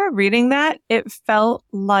 As you were reading that, it felt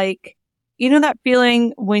like, you know that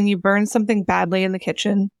feeling when you burn something badly in the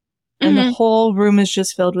kitchen and the whole room is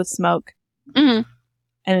just filled with smoke and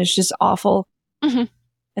it's just awful. And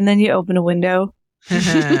then you open a window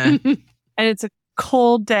and it's a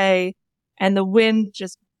cold day and the wind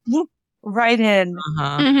just whoop right in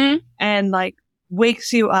and like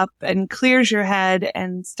wakes you up and clears your head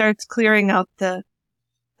and starts clearing out the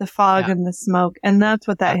fog and the smoke. And that's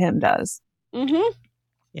what that hymn does.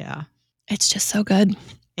 Yeah. It's just so good.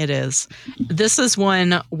 It is. This is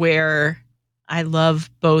one where I love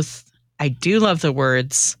both. I do love the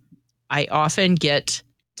words. I often get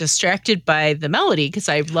distracted by the melody because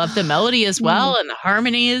I love the melody as well and the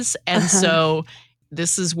harmonies. And so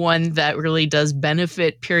this is one that really does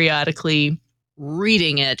benefit periodically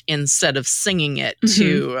reading it instead of singing it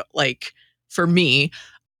to, like, for me,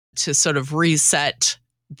 to sort of reset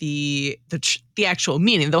the actual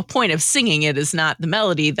meaning. The point of singing it is not the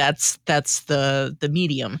melody. That's the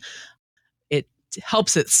medium. It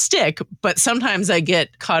helps it stick, but sometimes I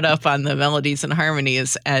get caught up on the melodies and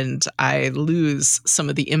harmonies and I lose some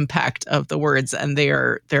of the impact of the words, and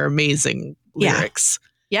they're amazing lyrics.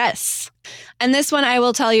 Yes. And this one, I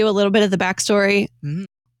will tell you a little bit of the backstory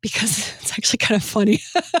because it's actually kind of funny.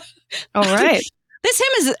 All right. This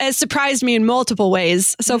hymn has surprised me in multiple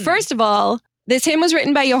ways. So first of all, this hymn was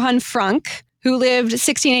written by Johann Frank, who lived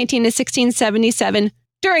 1618 to 1677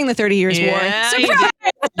 during the 30 Years' War. Surprise!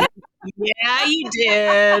 Yeah, you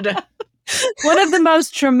did. One of the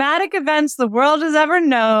most traumatic events the world has ever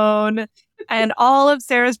known. And all of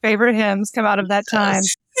Sarah's favorite hymns come out of that time.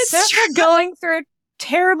 They're going through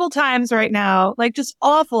terrible times right now. Like just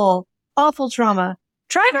awful, awful trauma.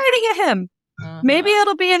 Try writing a hymn. Maybe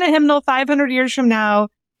it'll be in a hymnal 500 years from now,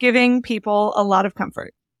 giving people a lot of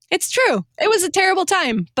comfort. It's true. It was a terrible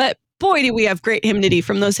time, but boy, do we have great hymnody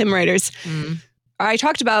from those hymn writers. I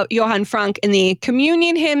talked about Johann Franck in the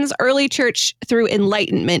Communion Hymns Early Church Through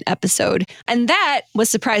Enlightenment episode. And that was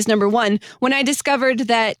surprise number 1 when I discovered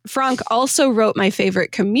that Franck also wrote my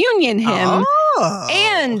favorite communion hymn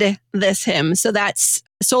and this hymn. So that's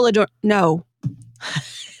No.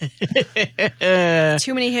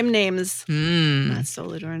 Too many hymn names. Not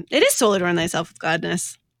Sol Adorn. It is Sol Adorn Thyself with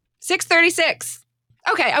Gladness. 636.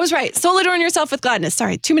 Okay, I was right. Sol Adorn Yourself with Gladness.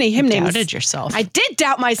 Sorry, too many hymn names. Doubted yourself. I did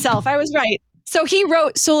doubt myself. I was right. So he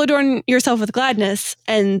wrote Sol Adorn Yourself with Gladness.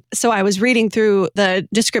 And so I was reading through the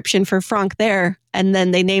description for Franck there. And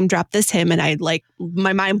then they name dropped this hymn. And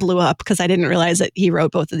my mind blew up because I didn't realize that he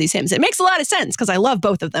wrote both of these hymns. It makes a lot of sense because I love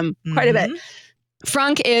both of them quite a bit.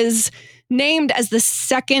 Franck is named as the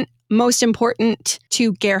second most important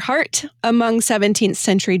to Gerhardt among 17th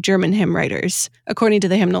century German hymn writers, according to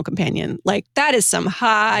the Hymnal Companion. That is some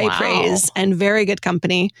high praise and very good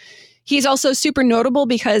company. He's also super notable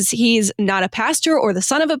because he's not a pastor or the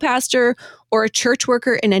son of a pastor or a church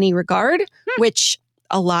worker in any regard, which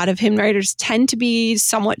a lot of hymn writers tend to be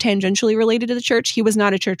somewhat tangentially related to the church. He was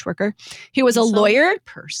not a church worker. He was a lawyer.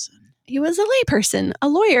 He was a layperson, a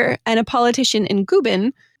lawyer, and a politician in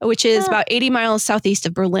Guben, which is about 80 miles southeast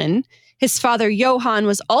of Berlin. His father, Johann,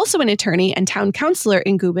 was also an attorney and town councilor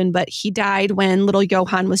in Guben, but he died when little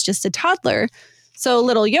Johann was just a toddler. So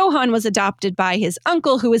little Johann was adopted by his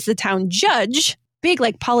uncle, who was the town judge, big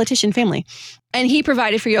politician family. And he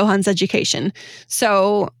provided for Johann's education.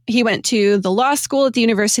 So he went to the law school at the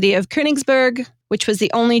University of Königsberg, which was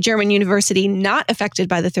the only German university not affected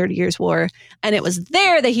by the 30 Years' War. And it was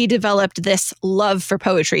there that he developed this love for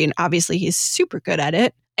poetry. And obviously he's super good at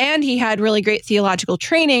it. And he had really great theological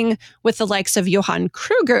training with the likes of Johann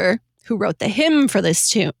Kruger, who wrote the hymn for this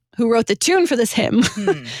tune, who wrote the tune for this hymn,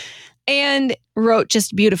 and wrote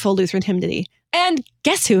just beautiful Lutheran hymnody. And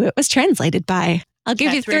guess who it was translated by? I'll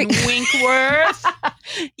give Catherine you 3. Winkworth.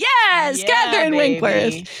 Yes, Yeah, Catherine baby.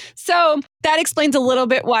 Winkworth. So that explains a little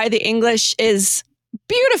bit why the English is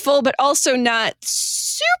beautiful, but also not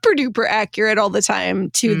super duper accurate all the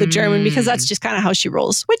time to the German, because that's just kind of how she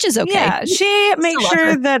rolls, which is okay. Yeah, she makes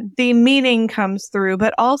sure that the meaning comes through,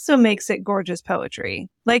 but also makes it gorgeous poetry.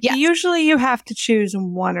 Yes. Usually you have to choose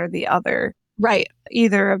one or the other. Right.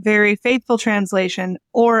 Either a very faithful translation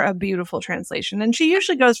or a beautiful translation. And she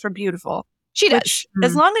usually goes for beautiful. She does. Which,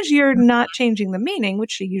 as long as you're not changing the meaning,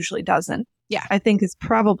 which she usually doesn't, I think is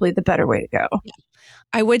probably the better way to go. Yeah.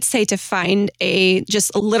 I would say to find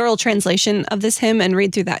just a literal translation of this hymn and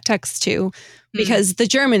read through that text too, because the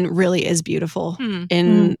German really is beautiful.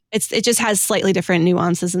 And it just has slightly different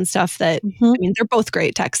nuances and stuff that, I mean, they're both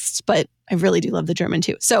great texts, but I really do love the German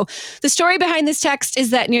too. So the story behind this text is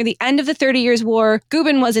that near the end of the 30 Years' War,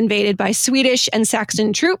 Guben was invaded by Swedish and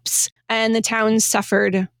Saxon troops, and the town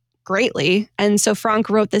suffered greatly. And so Franck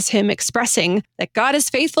wrote this hymn expressing that God is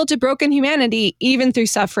faithful to broken humanity, even through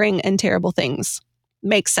suffering and terrible things.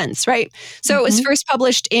 Makes sense, right? So it was first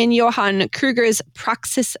published in Johann Kruger's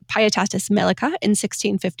Praxis Pietatis Mellica in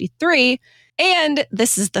 1653. And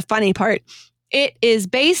this is the funny part. It is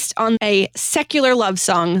based on a secular love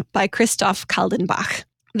song by Christoph Kaldenbach.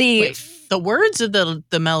 The words of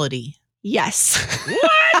the melody. Yes.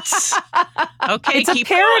 What? Okay, it's a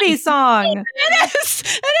parody song. It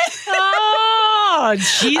is. Oh,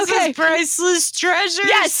 Jesus, priceless treasure.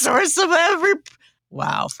 Yes. Source of every.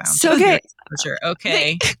 Wow, found so good.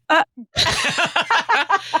 Okay.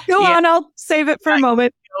 Go on, I'll save it for a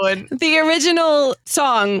moment. The original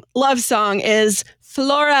song, love song, is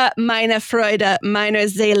Flora meine Freude, meiner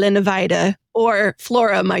Seelen Weide, or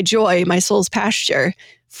Flora, my joy, my soul's pasture.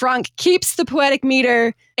 Franck keeps the poetic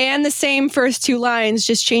meter and the same first 2 lines,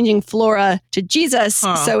 just changing Flora to Jesus.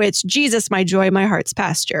 So it's Jesus, my joy, my heart's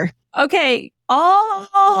pasture. Okay,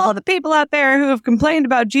 all the people out there who have complained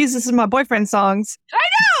about Jesus is my boyfriend songs. I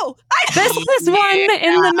know! This is one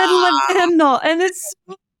in the middle of the hymnal, and it's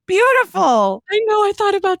beautiful. I know, I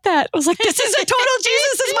thought about that. I was like, this is a total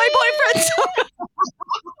Jesus is my boyfriend song.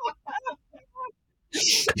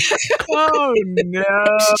 Oh, no.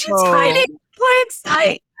 She's hiding plain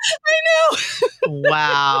sight. I know.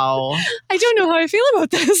 Wow. I don't know how I feel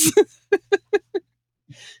about this.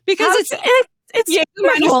 Because it's yeah,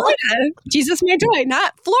 beautiful. Jesus, my joy,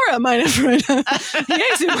 not Flora, meine Freude.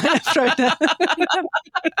 Jesus, meine Freude.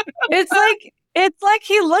 It's like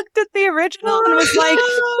he looked at the original and was like,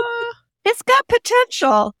 it's got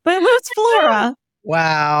potential, but it was Flora.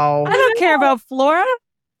 Wow. I don't care about Flora.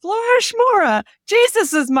 Flora Schmora.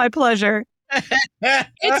 Jesus is my pleasure.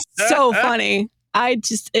 It's so funny.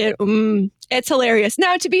 It's hilarious.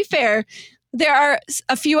 Now, to be fair, there are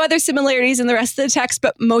a few other similarities in the rest of the text,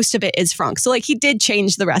 but most of it is Franck. So he did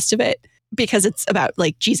change the rest of it. because it's about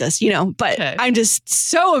like Jesus, but Okay. I'm just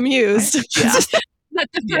so amused Yeah. that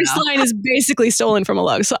the first line is basically stolen from a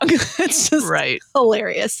love song. It's just Right.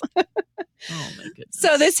 hilarious. Oh my goodness.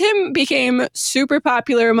 So this hymn became super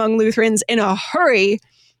popular among Lutherans in a hurry.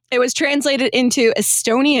 It was translated into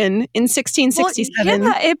Estonian in 1667. Well,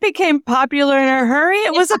 yeah, it became popular in a hurry.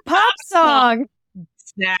 It was a pop song.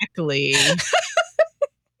 Exactly.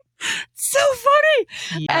 So funny.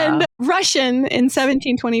 Yeah. And Russian in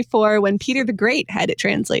 1724 when Peter the Great had it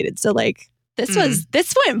translated. So like this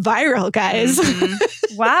went viral, guys.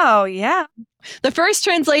 Mhm. Wow, yeah. The first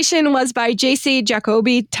translation was by J.C.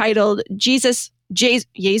 Jacobi titled Jesu.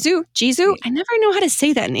 I never know how to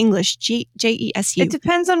say that in English. Jesu. It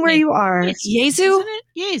depends on where you are. Jesu? Isn't it?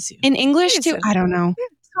 Jesu. In English too? Jesu. I don't know.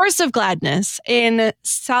 Source of Gladness in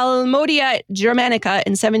Salmodia Germanica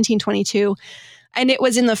in 1722. And it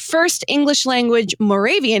was in the first English language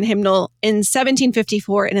Moravian hymnal in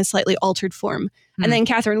 1754 in a slightly altered form. Hmm. And then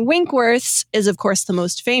Catherine Winkworth's is, of course, the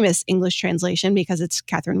most famous English translation because it's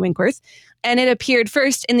Catherine Winkworth. And it appeared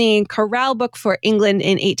first in the Chorale Book for England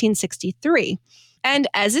in 1863. And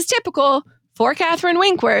as is typical for Catherine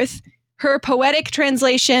Winkworth, her poetic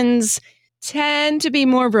translations tend to be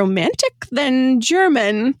more romantic than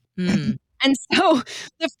German. Hmm. And so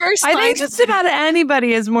the first I line, think just about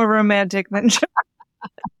anybody is more romantic than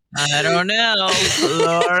I don't know.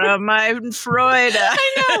 Laura, my Freud.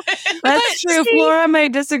 I know. That's But true. see- Flora may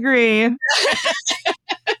disagree.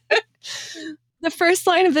 The first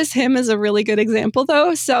line of this hymn is a really good example,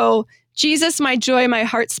 though. So, Jesus, my joy, my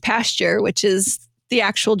heart's pasture, which is the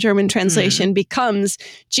actual German translation, becomes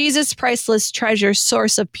Jesus, priceless treasure,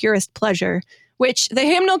 source of purest pleasure, which the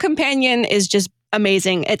hymnal companion is just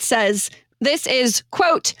amazing. It says, this is,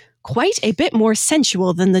 quote, quite a bit more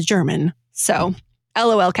sensual than the German. So,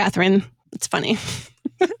 LOL, Catherine. It's funny.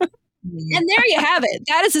 And there you have it.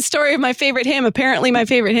 That is the story of my favorite hymn. Apparently, my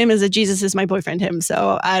favorite hymn is a Jesus is my boyfriend hymn.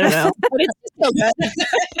 So I don't know. But it's so good.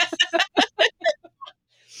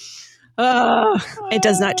 It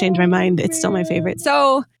does not change my mind. It's still my favorite.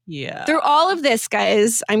 So Yeah. through all of this,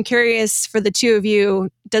 guys, I'm curious for the two of you,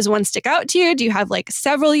 does one stick out to you? Do you have like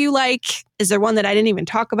several you like? Is there one that I didn't even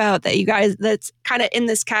talk about that you guys, that's kind of in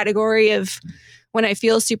this category of when I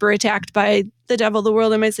feel super attacked by the devil, the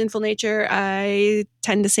world, and my sinful nature, I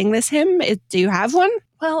tend to sing this hymn? Do you have one?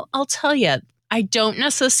 Well, I'll tell you, I don't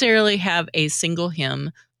necessarily have a single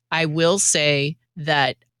hymn. I will say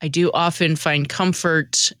that I do often find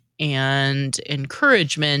comfort and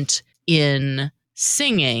encouragement in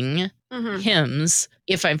singing hymns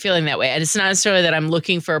if I'm feeling that way. And it's not necessarily that I'm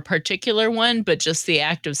looking for a particular one, but just the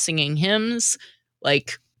act of singing hymns,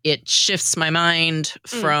 like it shifts my mind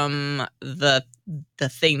from the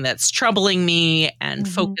thing that's troubling me and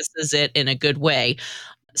focuses it in a good way.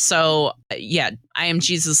 So yeah, I am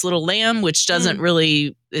Jesus' little lamb, which doesn't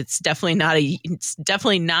really, it's definitely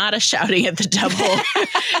not a shouting at the devil.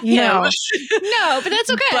 No. No, but that's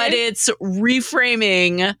okay. But it's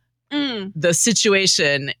reframing the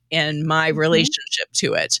situation and my relationship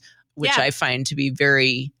to it, which Yeah. I find to be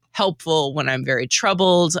very helpful when I'm very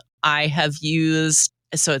troubled. I have used,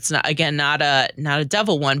 so it's not a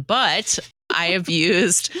devil one, but I have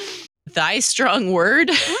used Thy Strong Word.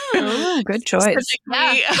 Oh, good choice.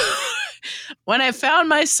 Particularly when I found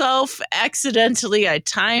myself accidentally, I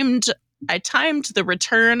timed the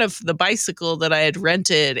return of the bicycle that I had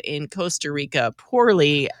rented in Costa Rica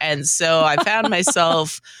poorly. And so I found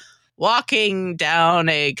myself walking down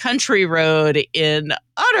a country road in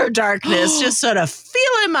utter darkness, just sort of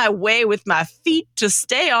feeling my way with my feet to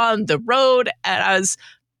stay on the road. And I was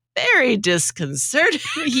very disconcerted.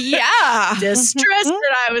 Yeah. Distressed,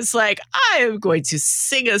 and I was like, I am going to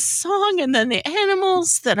sing a song, and then the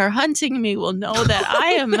animals that are hunting me will know that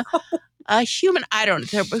I am a human. I don't.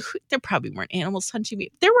 There probably weren't animals hunting me.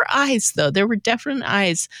 There were eyes, though. There were definite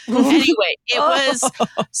eyes. Anyway, it was.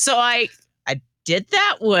 So I did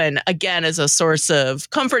that one again as a source of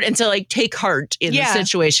comfort and to like take heart in the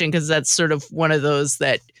situation, because that's sort of one of those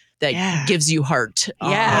that gives you heart.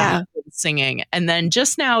 Singing. And then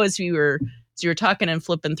just now, as you were talking and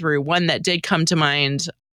flipping through, one that did come to mind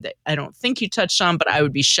that I don't think you touched on, but I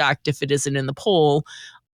would be shocked if it isn't in the poll,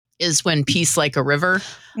 is When Peace Like a River.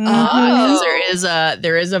 There is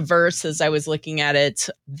a verse as I was looking at it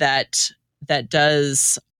that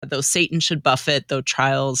does, though Satan should buffet, though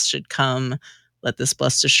trials should come, let this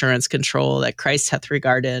blessed assurance control that Christ hath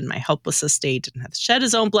regarded my helpless estate and hath shed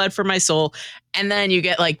his own blood for my soul. And then you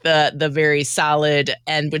get like the very solid,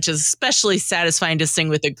 and which is especially satisfying to sing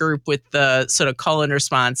with a group with the sort of call and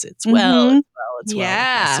response. It's it's well with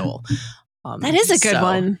my soul. That is a good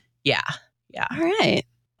one. Yeah. All right.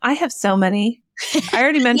 I have so many. I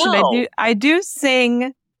already mentioned No. I do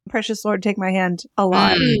sing Precious Lord Take My Hand a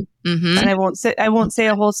lot. Mm-hmm. And I won't say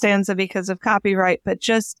a whole stanza because of copyright, but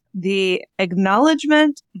just the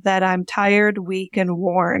acknowledgement that I'm tired, weak, and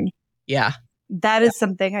worn. Yeah. That is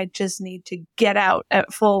something I just need to get out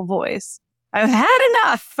at full voice. I've had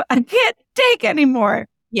enough. I can't take anymore.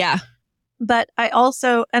 Yeah. But I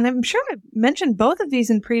also, and I'm sure I've mentioned both of these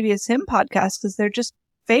in previous hymn podcasts because they're just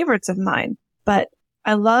favorites of mine. But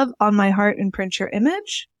I love On My Heart Imprint Your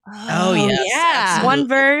Image. Oh, yes. yeah. Absolutely. One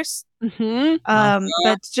verse. Mm-hmm.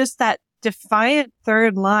 But just that defiant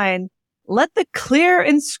third line. Let the clear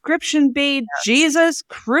inscription be Jesus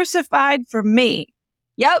crucified for me.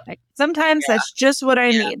 Yep. Like, sometimes that's just what I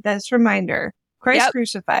need. That's reminder. Christ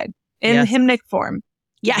crucified in hymnic form.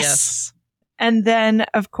 Yes. And then,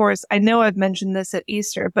 of course, I know I've mentioned this at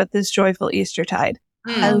Easter, but this Joyful Eastertide.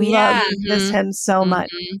 I love this hymn so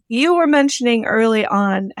much. You were mentioning early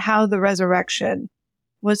on how the resurrection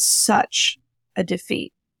was such a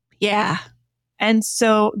defeat. Yeah. And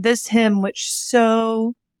so this hymn, which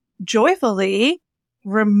so joyfully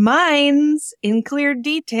reminds in clear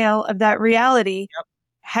detail of that reality,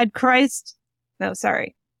 had Christ,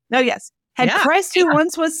 Christ who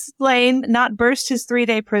once was slain not burst his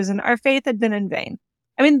 3-day prison, our faith had been in vain.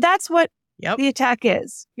 I mean, that's what the attack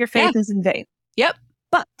is. Your faith is in vain. Yep.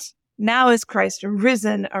 But now is Christ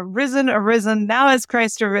arisen. Now is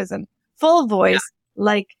Christ arisen. Full voice,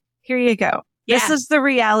 like, here you go. Yeah. This is the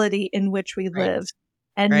reality in which we live.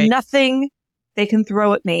 And nothing they can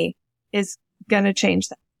throw at me is going to change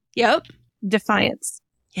that. Yep. Defiance.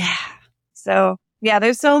 Yeah. So, yeah,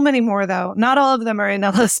 there's so many more, though. Not all of them are in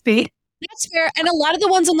LSP. That's fair. And a lot of the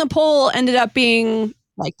ones on the poll ended up being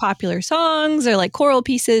like popular songs or like choral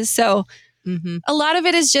pieces. So a lot of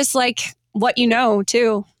it is just like what you know,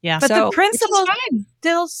 too. Yeah. But the principle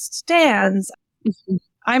still stands.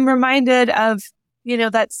 I'm reminded of,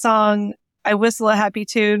 that song, I Whistle a Happy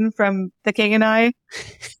Tune from The King and I,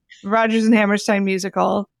 Rodgers and Hammerstein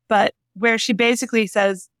musical, but where she basically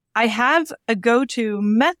says, I have a go-to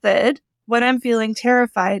method when I'm feeling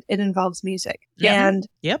terrified. It involves music. And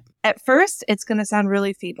at first, it's going to sound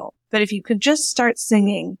really feeble. But if you could just start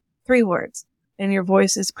singing 3 words and your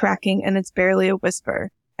voice is cracking and it's barely a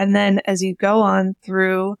whisper. And then as you go on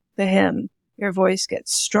through the hymn, your voice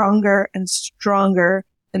gets stronger and stronger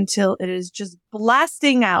until it is just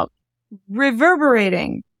blasting out,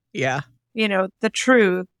 reverberating. Yeah. The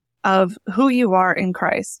truth of who you are in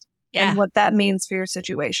Christ and what that means for your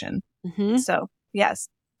situation. So, yes,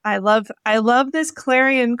 I love this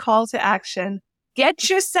clarion call to action. Get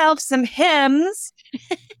yourself some hymns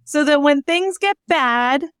so that when things get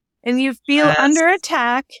bad and you feel under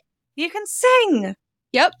attack, you can sing.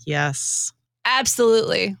 Yep. Yes.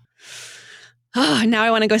 Absolutely. Oh, now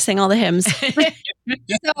I want to go sing all the hymns. So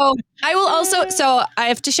I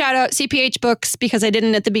have to shout out CPH Books because I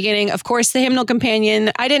didn't at the beginning. Of course, the Hymnal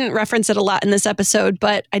Companion. I didn't reference it a lot in this episode,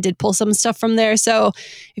 but I did pull some stuff from there. So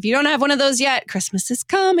if you don't have one of those yet, Christmas is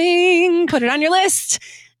coming. Put it on your list.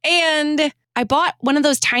 And I bought one of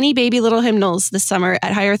those tiny baby little hymnals this summer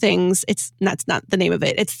at Higher Things. That's not the name of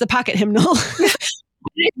it. It's the pocket hymnal.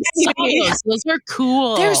 Those are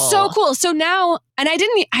cool. They're so cool. So now, and I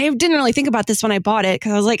didn't really think about this when I bought it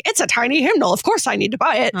because I was like, it's a tiny hymnal. Of course I need to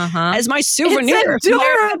buy it as my souvenir. It's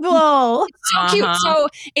adorable. It's so cute. So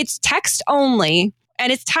it's text only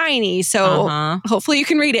and it's tiny. So hopefully you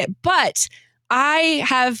can read it. But I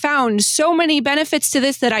have found so many benefits to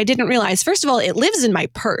this that I didn't realize. First of all, it lives in my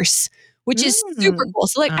purse, which is super cool.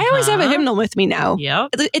 So like I always have a hymnal with me now.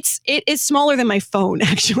 Yep. It is smaller than my phone,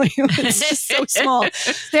 actually. It's just so small.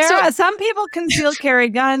 Sarah, some people conceal carry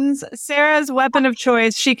guns. Sarah's weapon of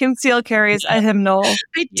choice, she conceal carries a hymnal. I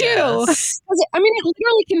do. Yes. I mean, it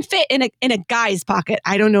literally can fit in a guy's pocket.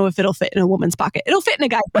 I don't know if it'll fit in a woman's pocket. It'll fit in a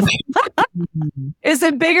guy's pocket. Is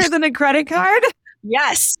it bigger than a credit card?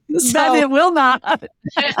 Yes. Then it will not.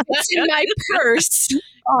 It's in my purse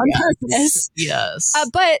on purpose. Yes.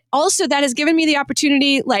 But also that has given me the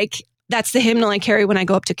opportunity, like, that's the hymnal I carry when I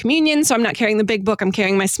go up to communion. So I'm not carrying the big book. I'm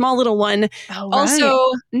carrying my small little one. Oh, right. Also,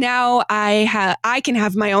 now I can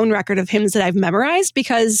have my own record of hymns that I've memorized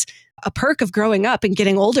because a perk of growing up and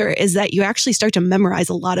getting older is that you actually start to memorize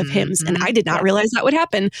a lot of hymns. And I did not realize that would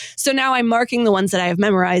happen. So now I'm marking the ones that I have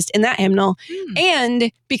memorized in that hymnal.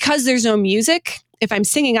 And because there's no music, if I'm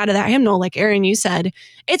singing out of that hymnal, like Erin, you said,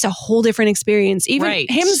 it's a whole different experience. Even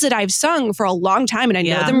hymns that I've sung for a long time and I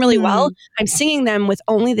know them really well, I'm singing them with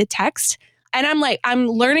only the text. And I'm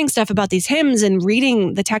learning stuff about these hymns and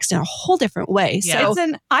reading the text in a whole different way. Yeah.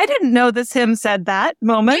 So I didn't know this hymn said that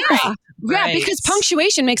moment. Yeah. Yeah, Right. because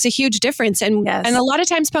punctuation makes a huge difference. And Yes. and a lot of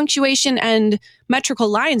times punctuation and metrical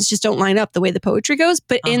lines just don't line up the way the poetry goes.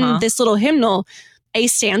 But in this little hymnal, a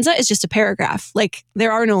stanza is just a paragraph. Like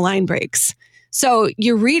there are no line breaks. So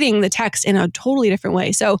you're reading the text in a totally different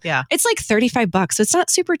way. So Yeah. it's like $35. So it's not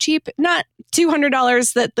super cheap, not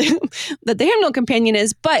 $200 that the hymnal companion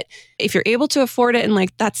is. But if you're able to afford it and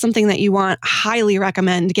like that's something that you want, highly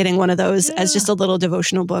recommend getting one of those as just a little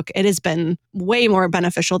devotional book. It has been way more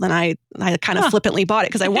beneficial than I kind of flippantly bought it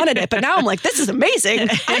because I wanted it. But now I'm like, this is amazing.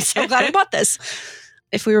 I'm so glad I bought this.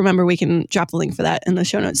 If we remember, we can drop the link for that in the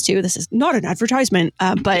show notes too. This is not an advertisement,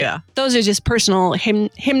 but those are just personal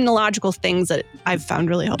hymnological things that I've found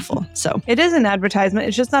really helpful. So It is an advertisement.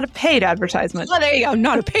 It's just not a paid advertisement. well, there you go.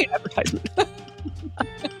 Not a paid advertisement.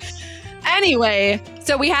 Anyway,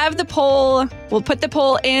 so we have the poll. We'll put the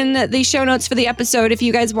poll in the show notes for the episode. If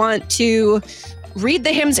you guys want to read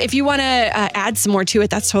the hymns, if you want to add some more to it,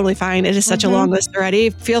 that's totally fine. It is such a long list already.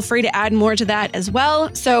 Feel free to add more to that as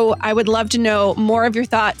well. So I would love to know more of your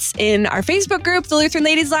thoughts in our Facebook group, the Lutheran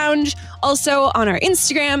Ladies Lounge. Also on our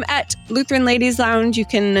Instagram at Lutheran Ladies Lounge. You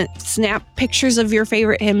can snap pictures of your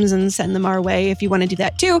favorite hymns and send them our way if you want to do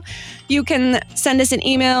that too. You can send us an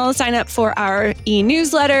email, sign up for our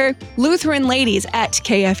e-newsletter,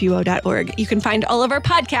 lutheranladies@kfuo.org. You can find all of our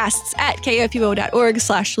podcasts at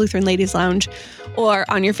kfuo.org/Lutheran Ladies Lounge, or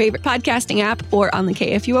on your favorite podcasting app or on the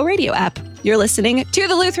KFUO radio app. You're listening to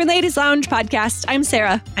the Lutheran Ladies Lounge podcast. I'm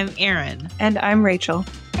Sarah. I'm Erin. And I'm Rachel.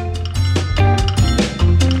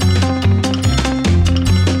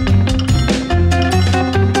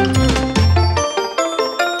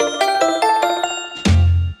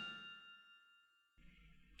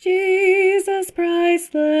 Jesus,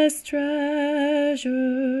 priceless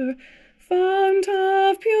treasure, fount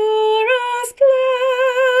of purest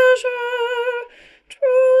pleasure,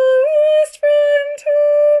 truest friend to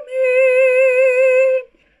me.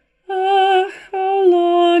 Ah, how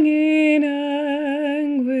long in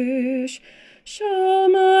anguish shall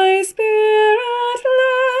my spirit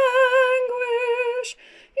languish,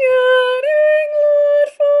 yearning, Lord,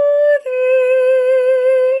 for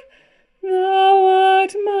thee. Thou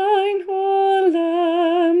art mine, O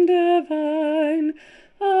Lamb divine,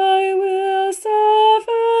 I will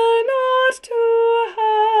suffer not to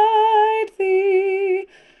hide thee,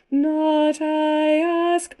 naught I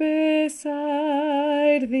ask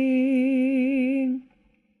beside thee.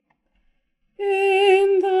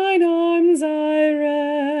 In thine arms I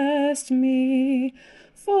rest me,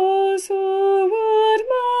 foes who would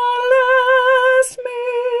molest me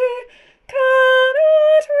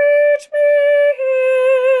cannot reach me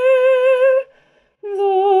here.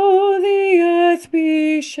 Though the earth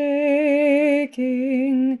be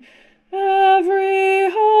shaking, every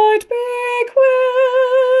heart be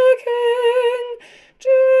quaking,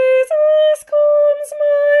 Jesus calms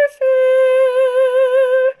my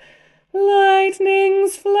fear.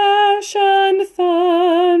 Lightnings flash and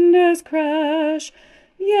thunders crash,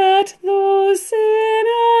 yet though sin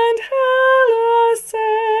and hell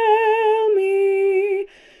assail me,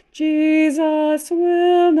 Jesus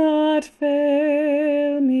will not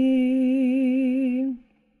fail me.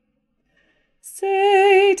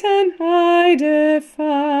 Satan, I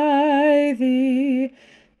defy thee,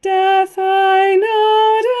 death I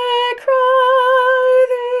now decry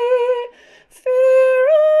thee, fear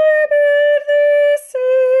I bid thee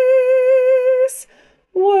cease.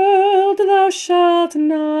 World, thou shalt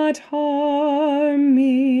not harm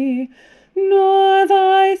me, nor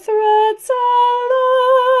thy threats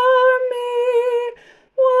alarm me,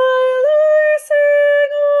 while I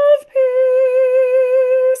sing of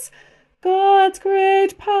peace. God's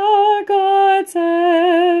great power, God's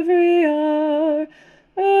every hour,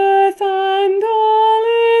 earth and all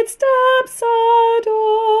its depths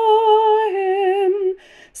adore him,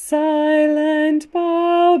 silent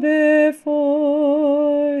bow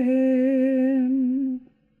before him.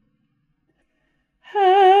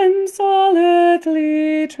 Hence all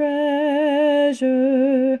earthly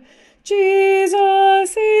treasure,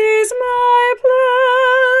 Jesus is my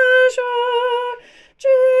pleasure,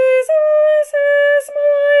 Jesus is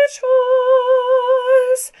my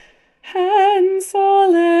choice. Hence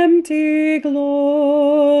all empty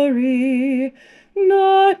glory,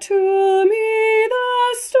 not to me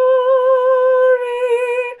the story,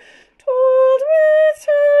 told with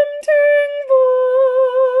tempting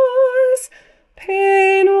voice,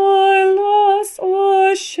 pain or loss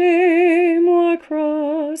or shame or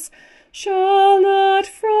cross shall not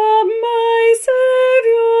from my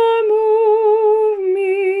Savior move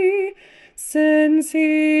me, since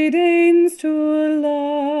he deigns to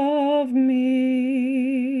love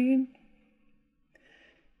me.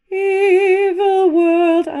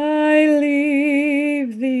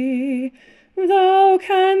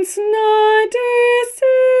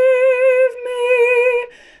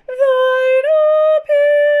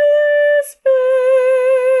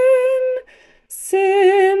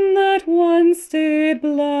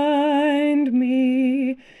 blind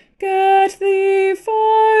me. Get thee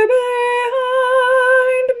far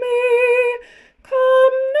behind me.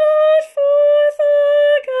 Come not forth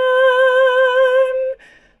again.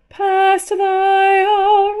 Past thy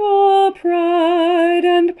hour, all pride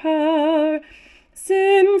and power.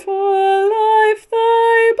 Sinful life,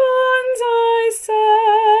 thy bonds I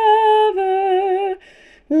sever.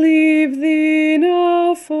 Leave thee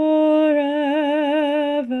now forever.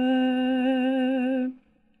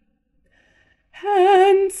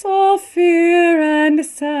 Hence all fear and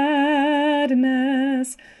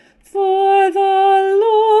sadness, for the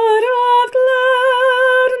Lord of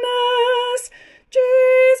gladness,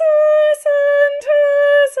 Jesus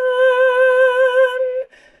enters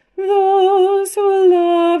in. Those who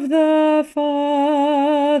love the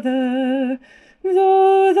Father,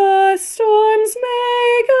 though the storms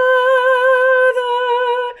may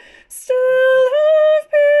gather, still have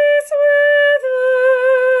peace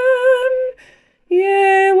within.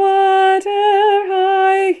 Yea, whate'er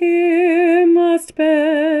I here must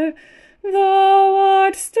bear, thou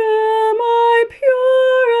art still my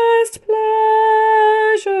purest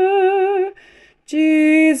pleasure,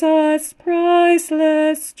 Jesus,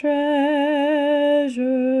 priceless treasure.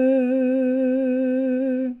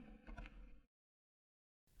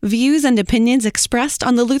 Views and opinions expressed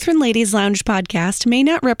on the Lutheran Ladies Lounge podcast may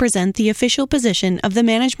not represent the official position of the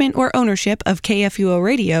management or ownership of KFUO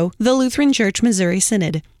Radio, the Lutheran Church Missouri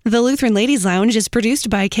Synod. The Lutheran Ladies Lounge is produced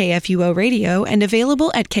by KFUO Radio and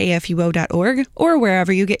available at kfuo.org or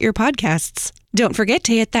wherever you get your podcasts. Don't forget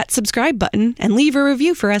to hit that subscribe button and leave a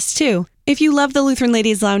review for us too. If you love the Lutheran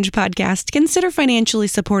Ladies Lounge podcast, consider financially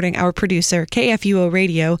supporting our producer, KFUO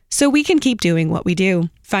Radio, so we can keep doing what we do.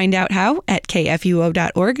 Find out how at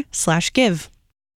kfuo.org/give.